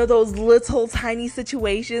was one of those little tiny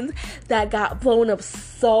situations that got blown up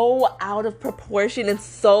so out of proportion and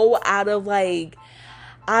so out of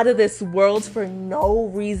this world for no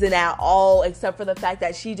reason at all, except for the fact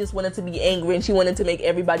that she just wanted to be angry and she wanted to make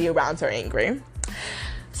everybody around her angry.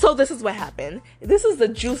 So this is what happened. This is the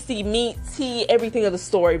juicy meat, tea, everything of the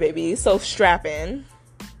story, baby. So strap in.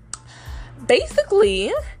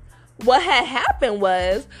 Basically, what had happened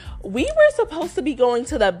was we were supposed to be going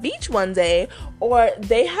to the beach one day, or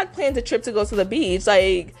they had planned a trip to go to the beach,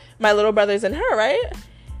 like my little brothers and her, right?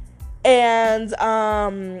 And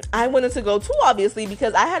I wanted to go too, obviously,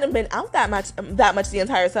 because I hadn't been out that much the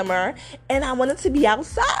entire summer, and I wanted to be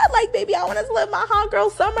outside. Like, baby, I wanted to live my hot girl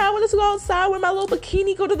summer. I wanted to go outside with my little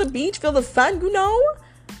bikini, go to the beach, feel the sun, you know?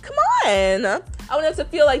 Come on. I wanted to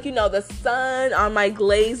feel like, you know, the sun on my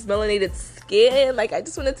glazed, melanated skin. Like, I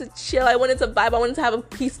just wanted to chill. I wanted to vibe. I wanted to have a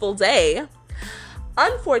peaceful day.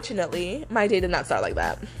 Unfortunately, my day did not start like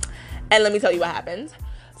that. And let me tell you what happened.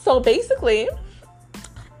 So basically,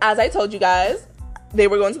 as I told you guys, they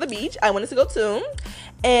were going to the beach. I wanted to go too.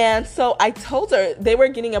 And so I told her, they were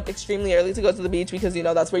getting up extremely early to go to the beach because, you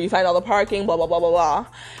know, that's where you find all the parking, blah, blah, blah, blah, blah.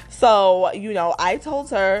 So, you know, I told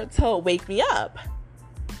her to wake me up.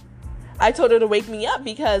 I told her to wake me up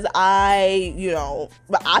because I'd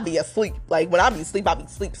be asleep. Like, when I be asleep, I be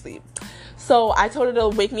sleep. So I told her to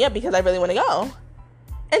wake me up because I really want to go.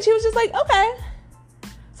 And she was just like, okay.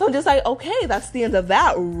 So I'm just like, okay, that's the end of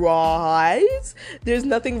that, right? There's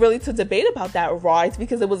nothing really to debate about that, right?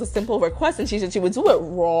 Because it was a simple request and she said she would do it,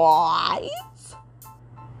 right?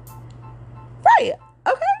 Right.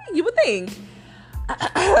 Okay, you would think.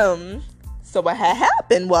 So what had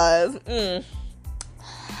happened was,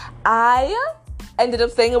 I ended up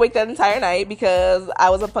staying awake that entire night because I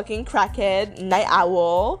was a fucking crackhead, night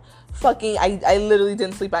owl. I literally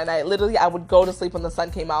didn't sleep at night. Literally, I would go to sleep when the sun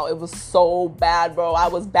came out. It was so bad, bro. I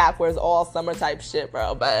was backwards, all summer type shit,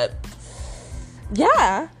 bro. But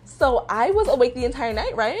yeah, so I was awake the entire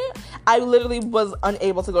night, right? I literally was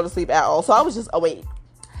unable to go to sleep at all. So I was just awake.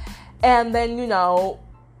 And then, you know,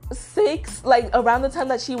 around the time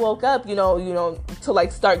that she woke up, you know, to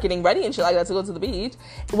like start getting ready and shit like that to go to the beach,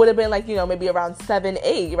 it would have been like, you know, maybe around 7,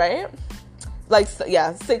 8, right? Like,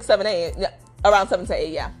 yeah, 6, 7, 8. Yeah, around 7 to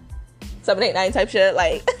 8, yeah. 7, 8, 9 type shit.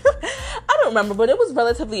 Like, I don't remember, but it was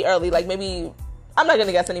relatively early. Like, maybe, I'm not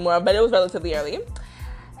gonna guess anymore, but it was relatively early.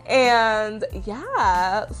 And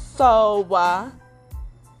yeah, so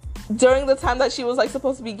during the time that she was like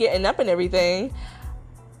supposed to be getting up and everything,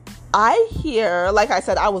 I hear, like I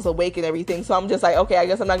said, I was awake and everything, so I'm just like, okay, I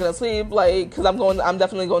guess I'm not gonna sleep, like, because I'm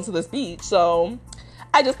definitely going to this beach, so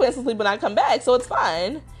I just plan to sleep when I come back, so it's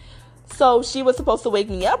fine. So she was supposed to wake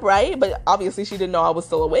me up, right? But obviously she didn't know I was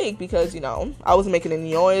still awake because, you know, I wasn't making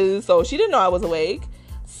any noise, so she didn't know I was awake.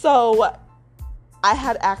 So I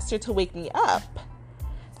had asked her to wake me up.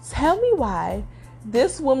 Tell me why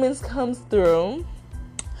this woman comes through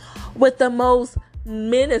with the most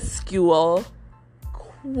minuscule,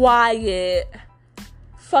 quiet,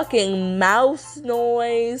 fucking mouse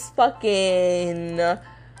noise, fucking, ooh,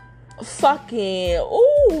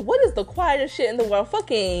 what is the quietest shit in the world?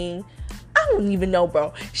 I don't even know,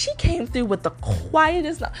 bro. She came through with the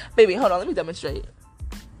quietest, baby, hold on, let me demonstrate.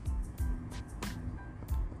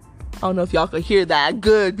 I don't know if y'all could hear that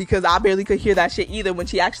good, because I barely could hear that shit either when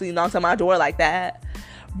she actually knocked on my door like that.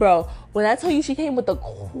 Bro, when I tell you she came with the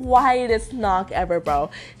quietest knock ever, bro.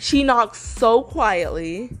 She knocked so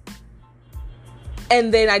quietly,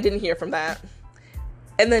 and then I didn't hear from that.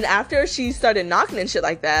 And then after she started knocking and shit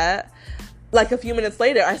like that, like a few minutes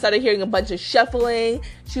later, I started hearing a bunch of shuffling.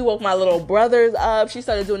 She woke my little brothers up. She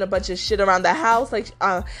started doing a bunch of shit around the house. Like,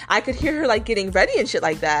 I could hear her, like, getting ready and shit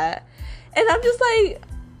like that. And I'm just like,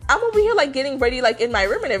 I'm over here, like, getting ready, like, in my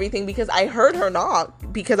room and everything because I heard her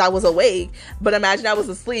knock because I was awake. But imagine I was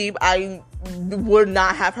asleep. I would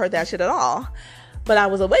not have heard that shit at all. But I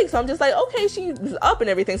was awake, so I'm just like, okay, she's up and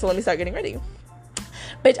everything, so let me start getting ready.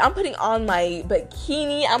 Bitch, I'm putting on my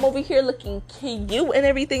bikini. I'm over here looking cute and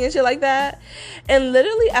everything and shit like that. And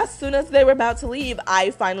literally, as soon as they were about to leave,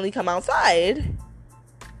 I finally come outside.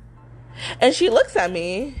 And she looks at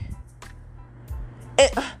me.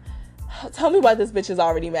 And tell me why this bitch is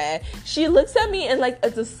already mad. She looks at me in like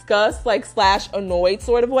a disgust, like / annoyed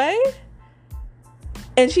sort of way.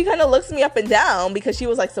 And she kind of looks me up and down because she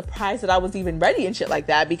was like surprised that I was even ready and shit like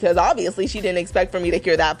that. Because obviously she didn't expect for me to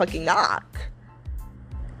hear that fucking knock.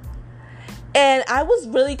 And I was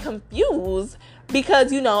really confused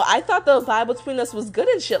because, you know, I thought the vibe between us was good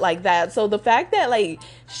and shit like that. So the fact that, like,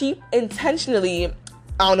 she intentionally,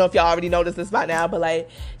 I don't know if y'all already noticed this by now, but, like,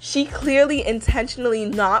 she clearly intentionally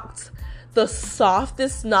knocked the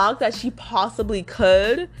softest knock that she possibly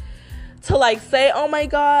could to, like, say, oh my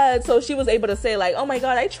God. So she was able to say, like, oh my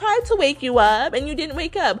God, I tried to wake you up and you didn't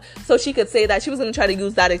wake up. So she could say that. She was going to try to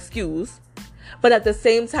use that excuse. But at the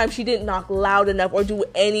same time, she didn't knock loud enough or do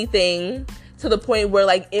anything to the point where,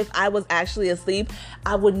 like, if I was actually asleep,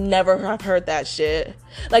 I would never have heard that shit.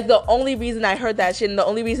 Like, the only reason I heard that shit and the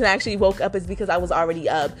only reason I actually woke up is because I was already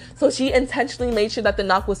up. So she intentionally made sure that the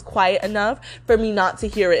knock was quiet enough for me not to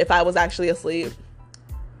hear it if I was actually asleep.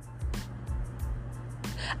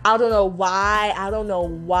 I don't know why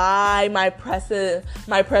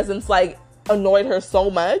my presence like annoyed her so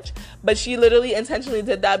much, but she literally intentionally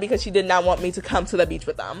did that because she did not want me to come to the beach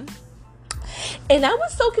with them. And I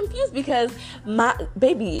was so confused because my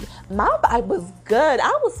vibe was good.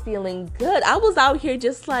 I was feeling good. I was out here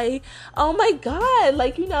just like, oh my God,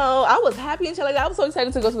 like, you know, I was happy and shit like that. I was so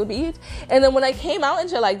excited to go to the beach. And then when I came out and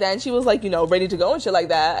shit like that, and she was like, you know, ready to go and shit like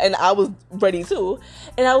that, and I was ready too.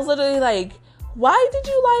 And I was literally like, why did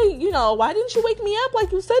you, like, you know, why didn't you wake me up like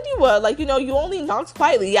you said you would? Like, you know, you only knocked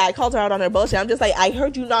quietly. Yeah, I called her out on her bullshit. I'm just like, I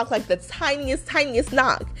heard you knock like the tiniest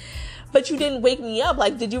knock, but you didn't wake me up.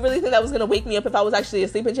 Like, did you really think that was gonna wake me up if I was actually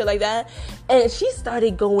asleep and shit like that? And she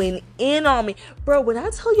started going in on me. Bro, when I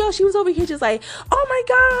tell y'all, she was over here just like, oh my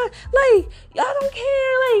God, like, y'all don't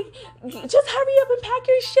care, like, just hurry up and pack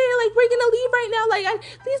your shit, like, we're gonna leave right now, like,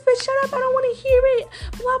 please bitch, shut up, I don't want to hear it,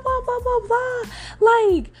 blah, blah, blah, blah, blah.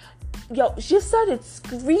 Like, yo, she started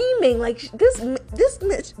screaming. Like, this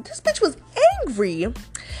bitch was angry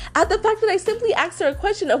at the fact that I simply asked her a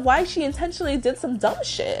question of why she intentionally did some dumb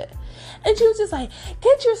shit. And she was just like,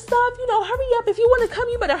 get your stuff, you know, hurry up. If you want to come,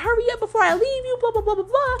 you better hurry up before I leave you, blah, blah, blah, blah,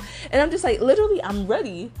 blah. And I'm just like, literally, I'm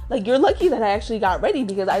ready. Like, you're lucky that I actually got ready,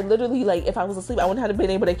 because I literally, like, if I was asleep, I wouldn't have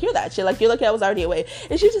been able to hear that shit. Like, you're lucky I was already awake.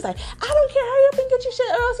 And she was just like, I don't care, hurry up and get your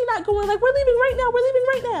shit, or else you're not going. Like, we're leaving right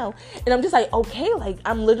now. And I'm just like, okay, like,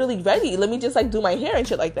 I'm literally ready. Let me just, like, do my hair and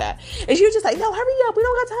shit like that. And she was just like, no, hurry up. We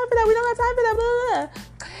don't got time for that. Blah, blah, blah.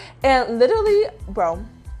 And literally, bro,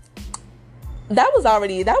 that was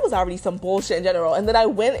already some bullshit in general. And then I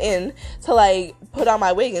went in to, like, put on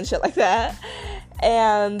my wig and shit like that.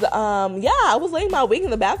 And yeah, I was laying my wig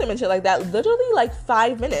in the bathroom and shit like that. Literally like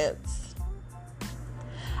 5 minutes.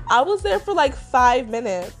 I was there for like 5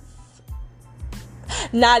 minutes.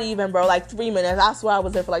 Not even, bro, like 3 minutes. I swear I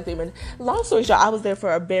was there for like 3 minutes. Long story short, I was there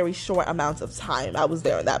for a very short amount of time. I was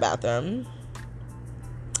there in that bathroom.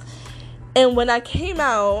 And when I came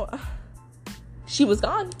out, she was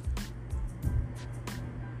gone.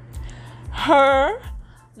 Her,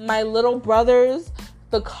 my little brothers,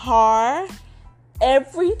 the car,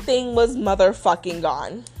 everything was motherfucking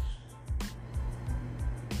gone.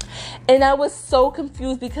 And I was so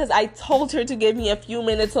confused because I told her to give me a few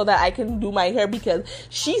minutes so that I can do my hair, because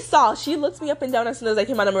she looked me up and down as soon as I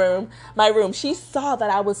came out of my room. She saw that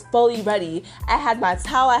I was fully ready. I had my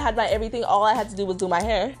towel, I had my everything. All I had to do was do my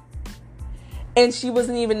hair. And she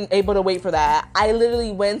wasn't even able to wait for that. I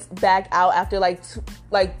literally went back out after like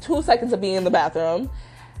 2 seconds of being in the bathroom,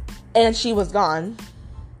 and she was gone.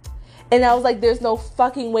 And I was like, there's no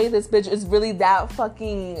fucking way this bitch is really that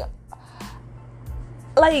fucking,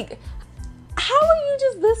 like, how are you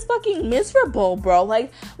just this fucking miserable, bro?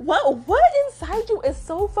 Like, what inside you is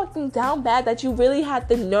so fucking down bad that you really had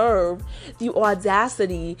the nerve, the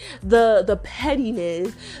audacity, the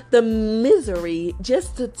pettiness, the misery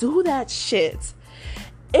just to do that shit?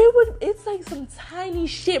 It's like some tiny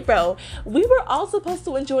shit, bro. We were all supposed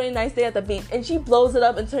to enjoy a nice day at the beach, and she blows it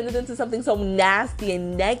up and turns it into something so nasty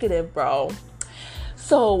and negative, bro.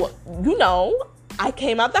 So, you know, I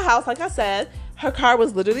came out the house, like I said, her car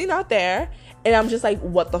was literally not there, and I'm just like,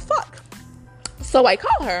 what the fuck? So I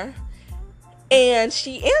call her, and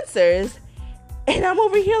she answers, and I'm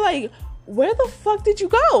over here like, where the fuck did you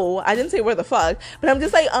go? I didn't say where the fuck, but I'm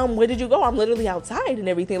just like, where did you go? I'm literally outside and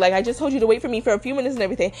everything. Like, I just told you to wait for me for a few minutes and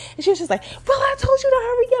everything. And she was just like, well, I told you to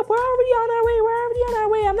hurry up. We're already on our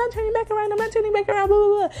way. I'm not turning back around, blah,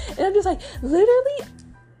 blah, blah. And I'm just like, literally,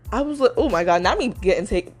 I was like, oh my God, not me getting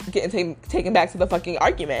taken back to the fucking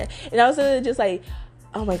argument. And I was just like,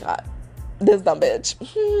 oh my God, this dumb bitch.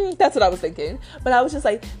 That's what I was thinking. But I was just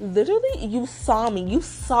like, literally, you saw me. You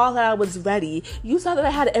saw that I was ready. You saw that I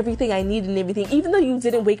had everything I needed and everything, even though you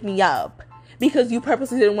didn't wake me up because you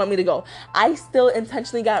purposely didn't want me to go. I still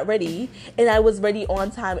intentionally got ready, and I was ready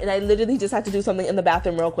on time, and I literally just had to do something in the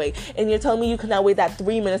bathroom real quick. And you're telling me you could not wait that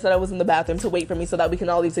 3 minutes that I was in the bathroom to wait for me so that we can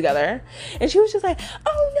all leave together? And she was just like,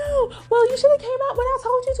 oh no, well, you should have came out when I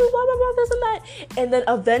told you to, blah, blah, blah, this and that. And then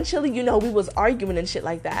eventually, you know, we was arguing and shit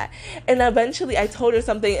like that. And eventually I told her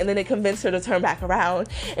something, and then it convinced her to turn back around.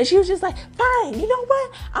 And she was just like, fine, you know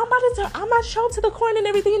what? I'm about to show up to the corner and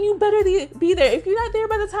everything, and you better be there. If you're not there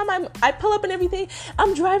by the time I pull up and and everything.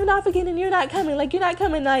 I'm driving off again and you're not coming. Like, you're not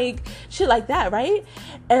coming, like, shit like that, right?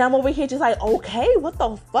 And I'm over here just like, okay, what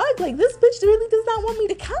the fuck? Like, this bitch really does not want me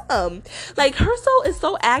to come. Like, her soul is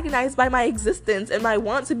so agonized by my existence and my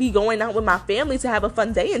want to be going out with my family to have a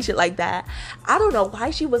fun day and shit like that. I don't know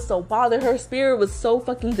why she was so bothered. Her spirit was so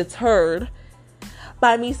fucking deterred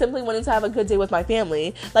by me simply wanting to have a good day with my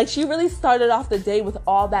family. Like, she really started off the day with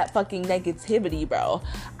all that fucking negativity, bro.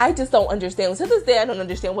 I just don't understand. To this day, I don't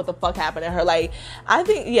understand what the fuck happened to her. Like, I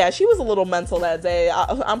think, yeah, she was a little mental that day.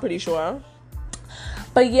 I'm pretty sure.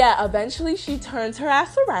 But yeah, eventually she turns her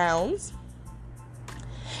ass around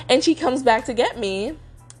and she comes back to get me.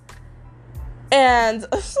 And,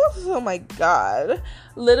 oh my God,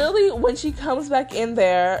 literally when she comes back in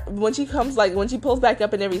there, when she pulls back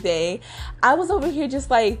up and everything, I was over here just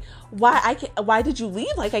like, why did you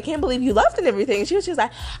leave? Like, I can't believe you left and everything. She was just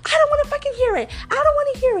like, I don't want to fucking hear it. I don't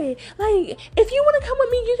want to hear it. Like, if you want to come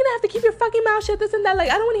with me, you're going to have to keep your fucking mouth shut, this and that. Like,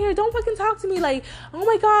 I don't want to hear it. Don't fucking talk to me. Like, oh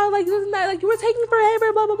my God, like this and that. Like, you were taking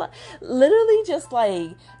forever, blah, blah, blah. Literally just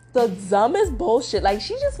like, the dumbest bullshit. Like,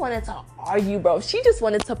 she just wanted to argue, bro. She just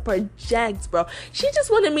wanted to project, bro. She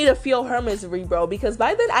just wanted me to feel her misery, bro. Because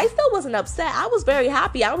by then, I still wasn't upset. I was very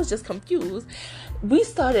happy. I was just confused.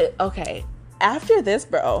 Okay. After this,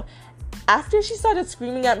 bro, after she started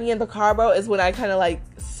screaming at me in the car, bro, is when I kind of, like,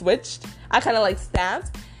 switched. I kind of, like,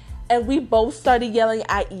 snapped. And we both started yelling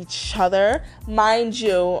at each other. Mind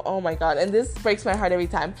you, oh my God. And this breaks my heart every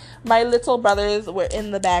time. My little brothers were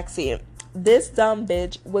in the backseat. This dumb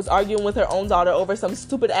bitch was arguing with her own daughter over some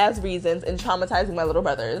stupid ass reasons and traumatizing my little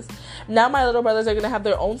brothers. Now my little brothers are going to have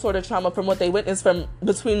their own sort of trauma from what they witnessed from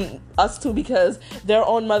between us two, because their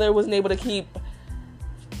own mother wasn't able to be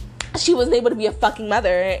a fucking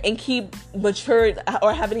mother and keep matured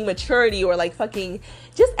or have any maturity or like fucking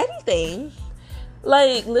just anything.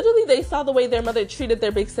 Like, literally they saw the way their mother treated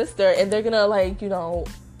their big sister and they're going to, like, you know,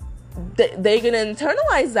 they're gonna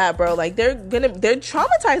internalize that, bro. Like, they're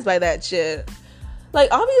traumatized by that shit. Like,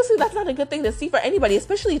 obviously that's not a good thing to see for anybody,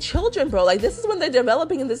 especially children, bro. Like, this is when they're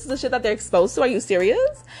developing and this is the shit that they're exposed to. Are you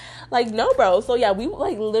serious? Like, no, bro. So yeah, we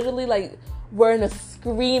like literally like were in a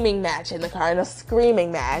screaming match in the car,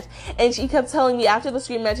 and she kept telling me after the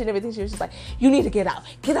scream match and everything, she was just like, you need to get out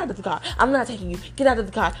of the car, I'm not taking you, get out of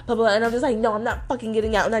the car, blah, blah, blah. And I'm just like, no, I'm not fucking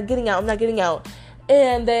getting out, I'm not getting out.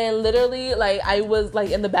 And then literally, like, I was,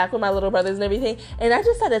 like, in the back with my little brothers and everything, and I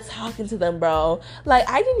just started talking to them, bro. Like,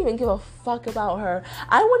 I didn't even give a fuck about her.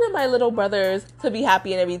 I wanted my little brothers to be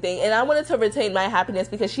happy and everything, and I wanted to retain my happiness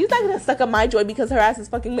because she's not gonna suck up my joy because her ass is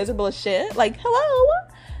fucking miserable as shit. Like, hello?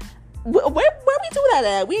 Where we do that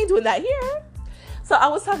at? We ain't doing that here. So I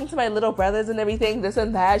was talking to my little brothers and everything, this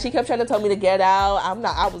and that. She kept trying to tell me to get out.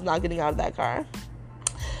 I was not getting out of that car.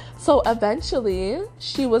 So eventually,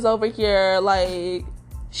 she was over here, like,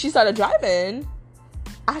 she started driving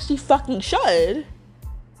as she fucking should.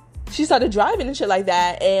 She started driving and shit like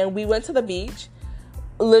that, and we went to the beach.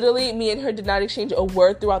 Literally, me and her did not exchange a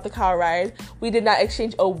word throughout the car ride. We did not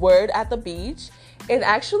exchange a word at the beach. And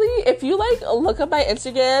actually, if you, like, look up my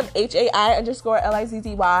Instagram,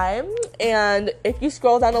 HAI_LIZZY, and if you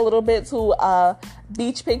scroll down a little bit to a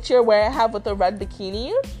beach picture where I have with the red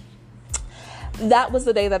bikini, that was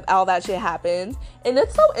the day that all that shit happened. And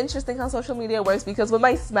it's so interesting how social media works, because with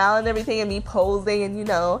my smile and everything and me posing and, you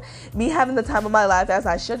know, me having the time of my life as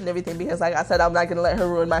I should and everything, because like I said, I'm not going to let her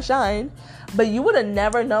ruin my shine. But you would have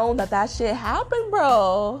never known that shit happened,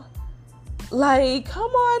 bro. Like,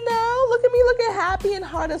 come on now. Look at me looking happy and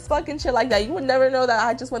hard as fucking shit like that. You would never know that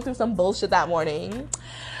I just went through some bullshit that morning.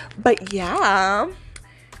 But yeah.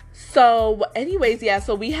 So anyways, yeah,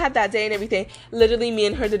 so we had that day and everything. Literally, me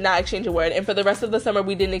and her did not exchange a word. And for the rest of the summer,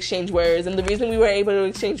 we didn't exchange words. And the reason we were able to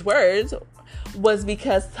exchange words was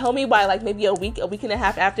because, tell me why, like maybe a week and a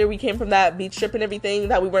half after we came from that beach trip and everything,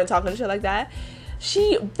 that we weren't talking and shit like that,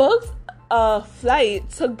 she booked a flight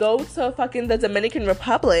to go to fucking the Dominican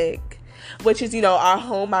Republic, which is, you know, our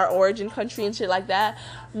home, our origin country and shit like that.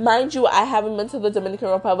 Mind you, I haven't been to the Dominican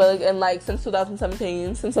Republic in, like, since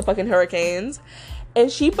 2017, since the fucking hurricanes. And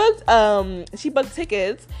she booked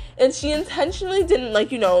tickets, and she intentionally didn't,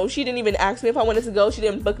 like, you know, she didn't even ask me if I wanted to go. She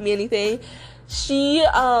didn't book me anything. She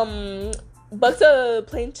booked a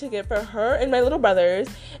plane ticket for her and my little brothers,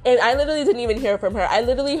 and I literally didn't even hear from her. I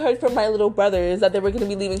literally heard from my little brothers that they were going to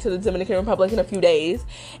be leaving to the Dominican Republic in a few days,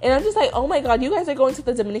 and I'm just like, oh my god, you guys are going to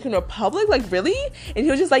the Dominican Republic? Like, really? And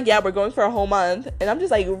he was just like, yeah, we're going for a whole month. And I'm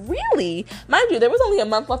just like, really? Mind you, there was only a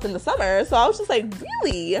month left in the summer, so I was just like,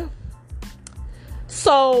 really?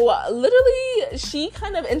 So literally, she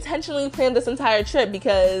kind of intentionally planned this entire trip,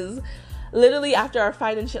 because literally after our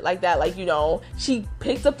fight and shit like that, like, you know, she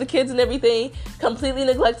picked up the kids and everything, completely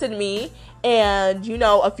neglected me, And, you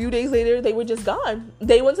know, a few days later, they were just gone.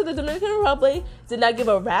 They went to the Dominican Republic, did not give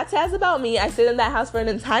a rat's ass about me. I stayed in that house for an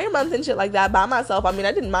entire month and shit like that by myself. I mean,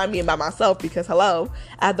 I didn't mind being by myself because, hello,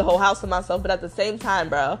 I had the whole house to myself. But at the same time,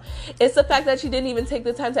 bro, it's the fact that she didn't even take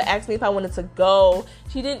the time to ask me if I wanted to go.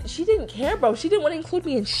 She didn't care, bro. She didn't want to include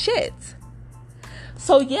me in shit.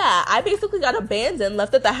 So, yeah, I basically got abandoned,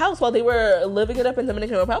 left at the house while they were living it up in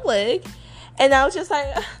Dominican Republic. And I was just like,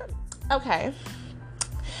 okay,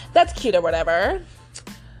 that's cute or whatever.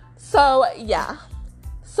 So, yeah.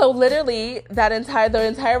 So, literally, the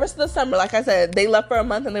entire rest of the summer, like I said, they left for a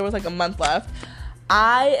month and there was like a month left.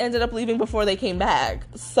 I ended up leaving before they came back.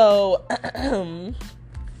 So,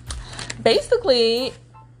 basically,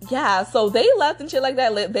 yeah, so they left and shit like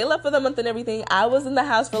that. They left for the month and everything. I was in the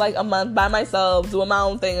house for like a month by myself, doing my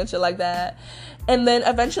own thing and shit like that. And then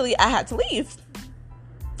eventually I had to leave.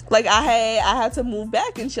 Like, I had to move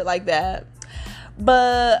back and shit like that.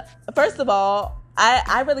 But first of all,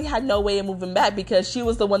 I really had no way of moving back because she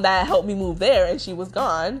was the one that helped me move there and she was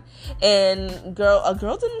gone. And a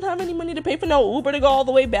girl didn't have any money to pay for no Uber to go all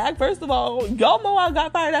the way back. First of all, y'all know I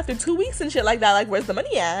got fired after 2 weeks and shit like that. Like, where's the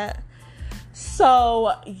money at?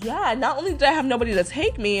 So, yeah, not only did I have nobody to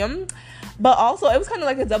take me, but also it was kind of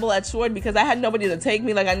like a double-edged sword because I had nobody to take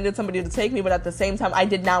me. Like, I needed somebody to take me, but at the same time, I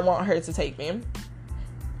did not want her to take me.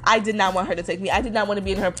 I did not want her to take me. I did not want to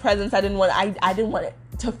be in her presence. I didn't want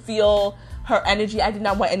to feel her energy. I did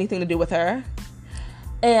not want anything to do with her.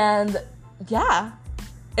 And yeah.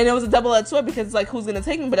 And it was a double-edged sword because it's like, who's going to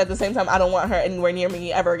take me? But at the same time, I don't want her anywhere near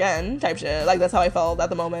me ever again type shit. Like, that's how I felt at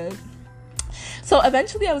the moment. So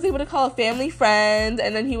eventually I was able to call a family friend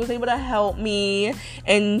and then he was able to help me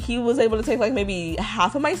and he was able to take like maybe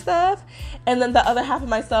half of my stuff. And then the other half of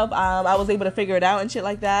my stuff, I was able to figure it out and shit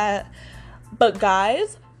like that. But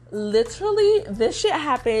guys, literally, this shit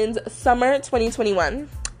happened summer 2021.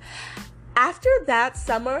 After that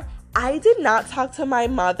summer, I did not talk to my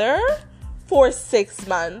mother for 6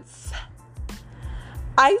 months.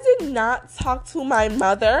 I did not talk to my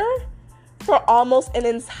mother for almost an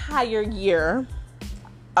entire year.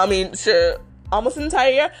 I mean, sure, almost an entire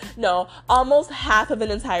year? No, almost half of an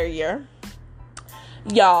entire year.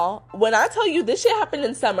 Y'all, when I tell you this shit happened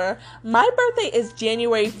in summer, my birthday is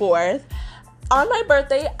January 4th. On my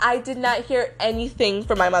birthday, I did not hear anything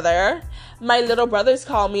from my mother. My little brothers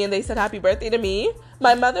called me and they said happy birthday to me.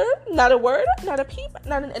 My mother, not a word, not a peep,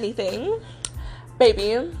 not an anything.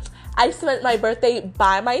 Baby, I spent my birthday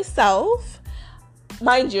by myself.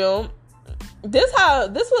 Mind you, this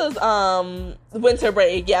was winter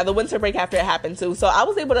break. Yeah, the winter break after it happened too. So I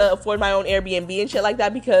was able to afford my own Airbnb and shit like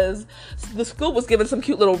that because the school was giving some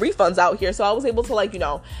cute little refunds out here. So I was able to, like, you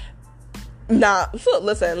know,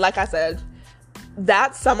 listen, like I said,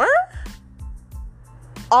 that summer,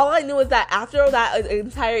 all I knew is that after that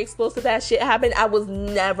entire explosive ass shit happened, I was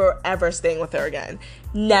never ever staying with her again.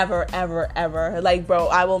 Never ever ever. Like, bro,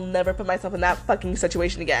 I will never put myself in that fucking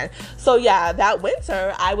situation again. So yeah, that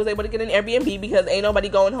winter I was able to get an Airbnb because ain't nobody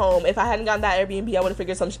going home. If I hadn't gotten that Airbnb, I would have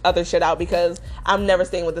figured some other shit out because I'm never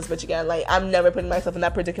staying with this bitch again. Like, I'm never putting myself in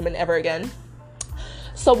that predicament ever again.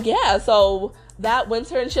 So yeah, so that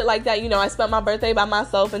winter and shit like that, you know, I spent my birthday by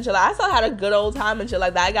myself and shit. I still had a good old time and shit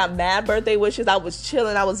like that. I got mad birthday wishes. I was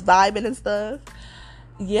chilling. I was vibing and stuff.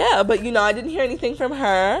 Yeah, but, you know, I didn't hear anything from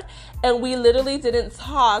her. And we literally didn't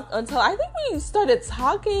talk until I think we started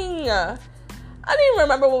talking. I didn't even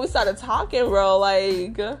remember when we started talking, bro.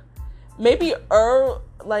 Like, maybe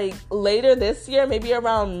later this year, maybe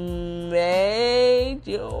around May,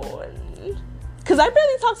 June. Because I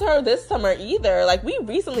barely talked to her this summer either. Like, we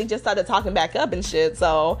recently just started talking back up and shit.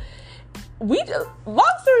 So,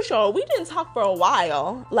 long story short, we didn't talk for a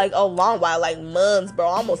while. Like, a long while. Like, months, bro.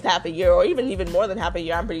 Almost half a year. Or even more than half a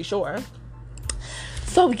year, I'm pretty sure.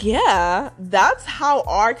 So, yeah. That's how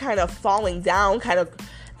our kind of falling down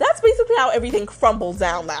that's basically how everything crumbled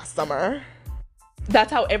down last summer.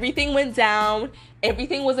 That's how everything went down.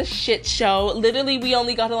 Everything was a shit show. Literally, we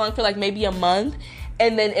only got along for like maybe a month.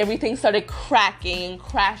 And then everything started cracking,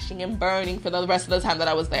 crashing, and burning for the rest of the time that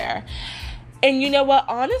I was there. And you know what?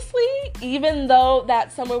 Honestly, even though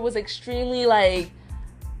that summer was extremely, like,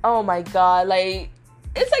 oh my God, like,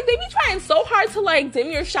 it's like they be trying so hard to, like, dim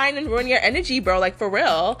your shine and ruin your energy, bro. Like, for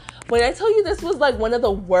real. When I tell you this was, like, one of the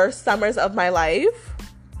worst summers of my life.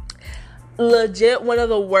 Legit one of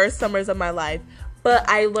the worst summers of my life. But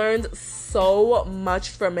I learned so much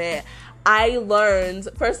from it. I learned,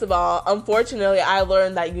 first of all, unfortunately, I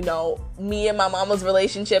learned that, you know, me and my mama's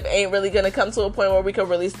relationship ain't really gonna come to a point where we could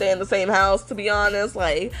really stay in the same house, to be honest.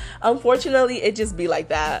 Like, unfortunately, it just be like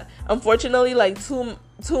that. Unfortunately, like, two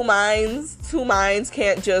minds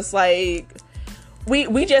can't just, like,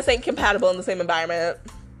 we just ain't compatible in the same environment.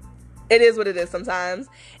 It is what it is sometimes.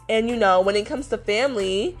 And, you know, when it comes to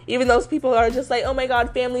family, even those people are just like, oh my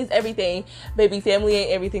God, family is everything. Baby, family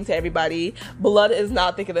ain't everything to everybody. Blood is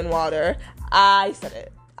not thicker than water. I said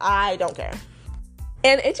it. I don't care.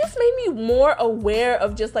 And it just made me more aware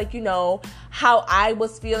of just like, you know, how I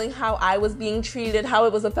was feeling, how I was being treated, how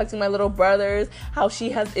it was affecting my little brothers, how she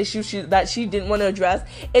has issues that she didn't want to address.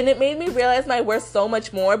 And it made me realize my worth so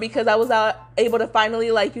much more because I was able to finally,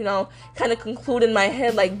 like, you know, kind of conclude in my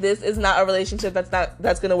head, like, this is not a relationship that's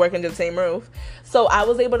going to work under the same roof. So I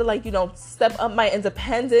was able to, like, you know, step up my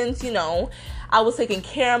independence, you know. I was taking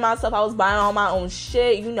care of myself. I was buying all my own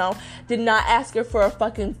shit, you know. Did not ask her for a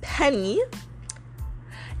fucking penny.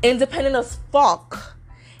 Independent as fuck,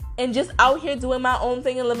 and just out here doing my own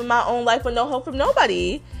thing and living my own life with no help from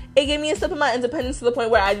nobody. It gave me a step of my independence to the point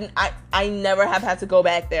where I never have had to go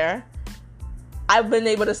back there. I've been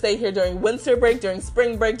able to stay here during winter break, during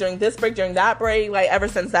spring break, during this break, during that break, like ever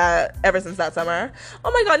since that summer.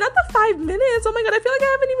 Oh my God, not the 5 minutes. Oh my God, I feel like I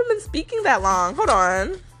haven't even been speaking that long. Hold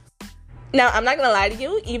on. Now, I'm not going to lie to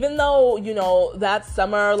you, even though, you know, last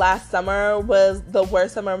summer was the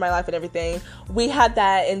worst summer of my life and everything, we had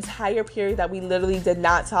that entire period that we literally did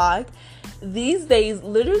not talk. These days,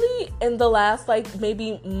 literally in the last, like,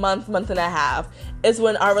 maybe month and a half, is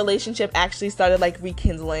when our relationship actually started, like,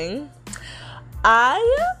 rekindling.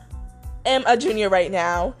 I am a junior right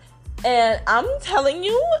now, and I'm telling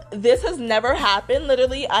you, this has never happened.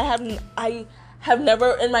 Literally, I have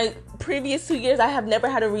never, in my previous 2 years, I have never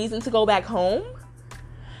had a reason to go back home.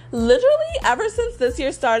 Literally, ever since this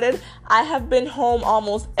year started, I have been home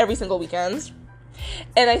almost every single weekend.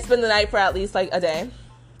 And I spend the night for at least, like, a day.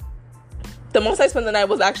 The most I spent the night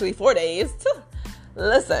was actually 4 days.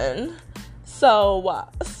 Listen. So,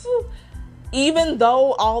 even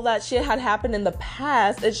though all that shit had happened in the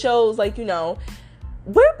past, it shows, like, you know,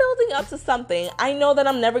 we're building up to something. I know that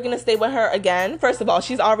I'm never going to stay with her again. First of all,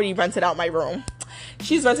 she's already rented out my room.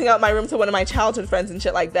 She's renting out my room to one of my childhood friends and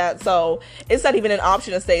shit like that. So it's not even an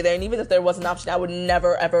option to stay there. And even if there was an option, I would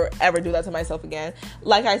never, ever, ever do that to myself again.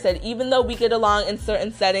 Like I said, even though we get along in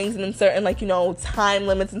certain settings and in certain, like, you know, time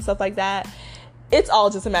limits and stuff like that, it's all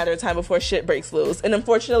just a matter of time before shit breaks loose. And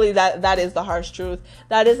unfortunately, that is the harsh truth.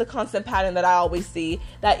 That is a constant pattern that I always see.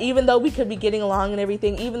 That even though we could be getting along and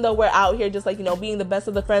everything, even though we're out here just, like, you know, being the best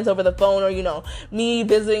of the friends over the phone, or, you know, me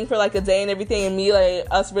visiting for, like, a day and everything, and me, like,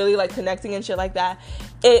 us really, like, connecting and shit like that,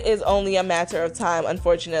 it is only a matter of time,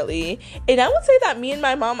 unfortunately. And I would say that me and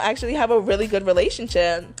my mom actually have a really good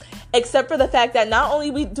relationship. Except for the fact that not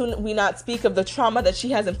only do we not speak of the trauma that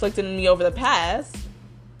she has inflicted on me over the past,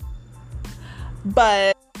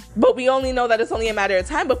 but we only know that it's only a matter of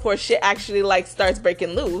time before shit actually, like, starts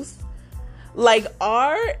breaking loose. Like,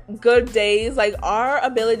 our good days, like, our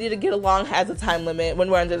ability to get along has a time limit when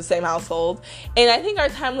we're under the same household. And I think our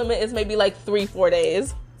time limit is maybe, like, 3-4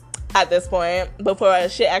 days at this point before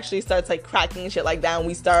shit actually starts, like, cracking and shit like that, and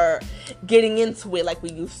we start getting into it like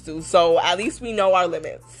we used to. So at least we know our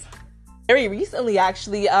limits. Very recently,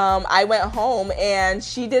 actually, I went home and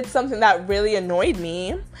she did something that really annoyed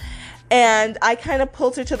me. And I kind of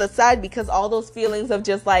pulled her to the side because all those feelings of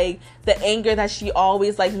just, like, the anger that she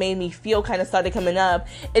always, like, made me feel kind of started coming up.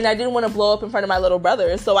 And I didn't want to blow up in front of my little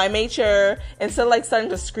brother. So I made sure, instead of, like, starting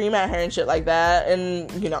to scream at her and shit like that,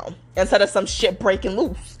 and, you know, instead of some shit breaking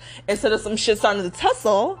loose, instead of some shit starting to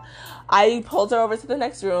tussle, I pulled her over to the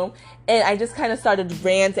next room and I just kind of started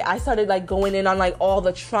ranting. I started, like, going in on, like, all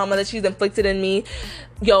the trauma that she's inflicted in me.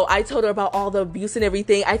 Yo, I told her about all the abuse and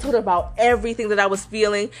everything. I told her about everything that I was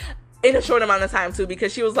feeling. In a short amount of time, too,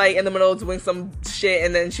 because she was, like, in the middle of doing some shit,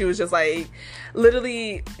 and then she was just, like,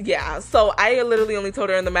 literally, yeah. So I literally only told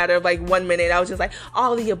her in the matter of, like, 1 minute. I was just, like,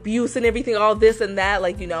 all the abuse and everything, all this and that.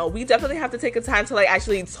 Like, you know, we definitely have to take a time to, like,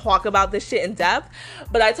 actually talk about this shit in depth.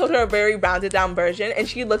 But I told her a very rounded down version, and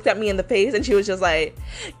she looked at me in the face, and she was just, like,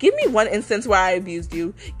 give me one instance where I abused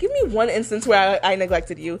you. Give me one instance where I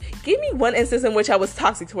neglected you. Give me one instance in which I was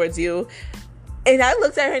toxic towards you. And I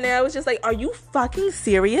looked at her and I was just like, are you fucking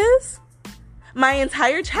serious? My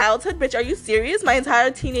entire childhood, bitch, are you serious? My entire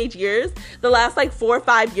teenage years, the last, like, 4 or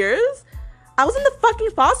 5 years, I was in the fucking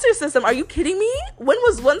foster system. Are you kidding me? When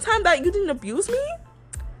was one time that you didn't abuse me?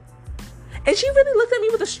 And she really looked at me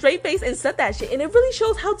with a straight face and said that shit. And it really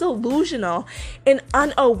shows how delusional and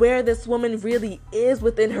unaware this woman really is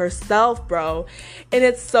within herself, bro. And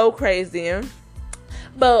it's so crazy.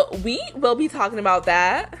 But we will be talking about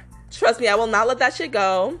that. Trust me, I will not let that shit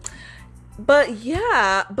go. But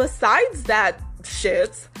yeah, besides that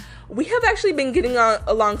shit, we have actually been getting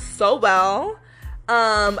along so well.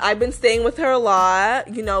 I've been staying with her a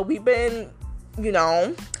lot. You know, we've been, you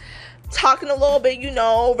know, talking a little bit,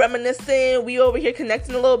 reminiscing. We over here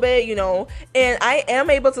connecting a little bit, and I am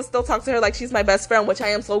able to still talk to her like she's my best friend, which I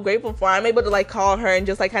am so grateful for. I'm able to like call her and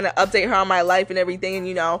just like kind of update her on my life and everything,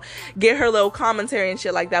 and get her little commentary and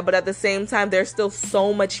shit like that. But at the same time, there's still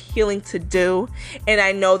so much healing to do, and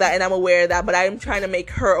I know that, and I'm aware of that, but I'm trying to make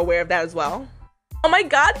her aware of that as well. Oh my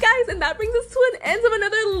God, guys, and that brings us to an end of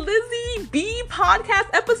another Lizzie B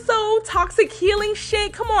podcast episode. Toxic healing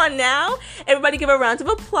shit. Come on now. Everybody give a round of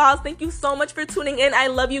applause. Thank you so much for tuning in. I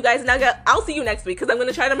love you guys. And I'll see you next week because I'm going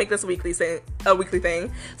to try to make this a weekly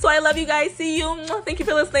thing. So I love you guys. See you. Thank you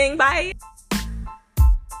for listening. Bye.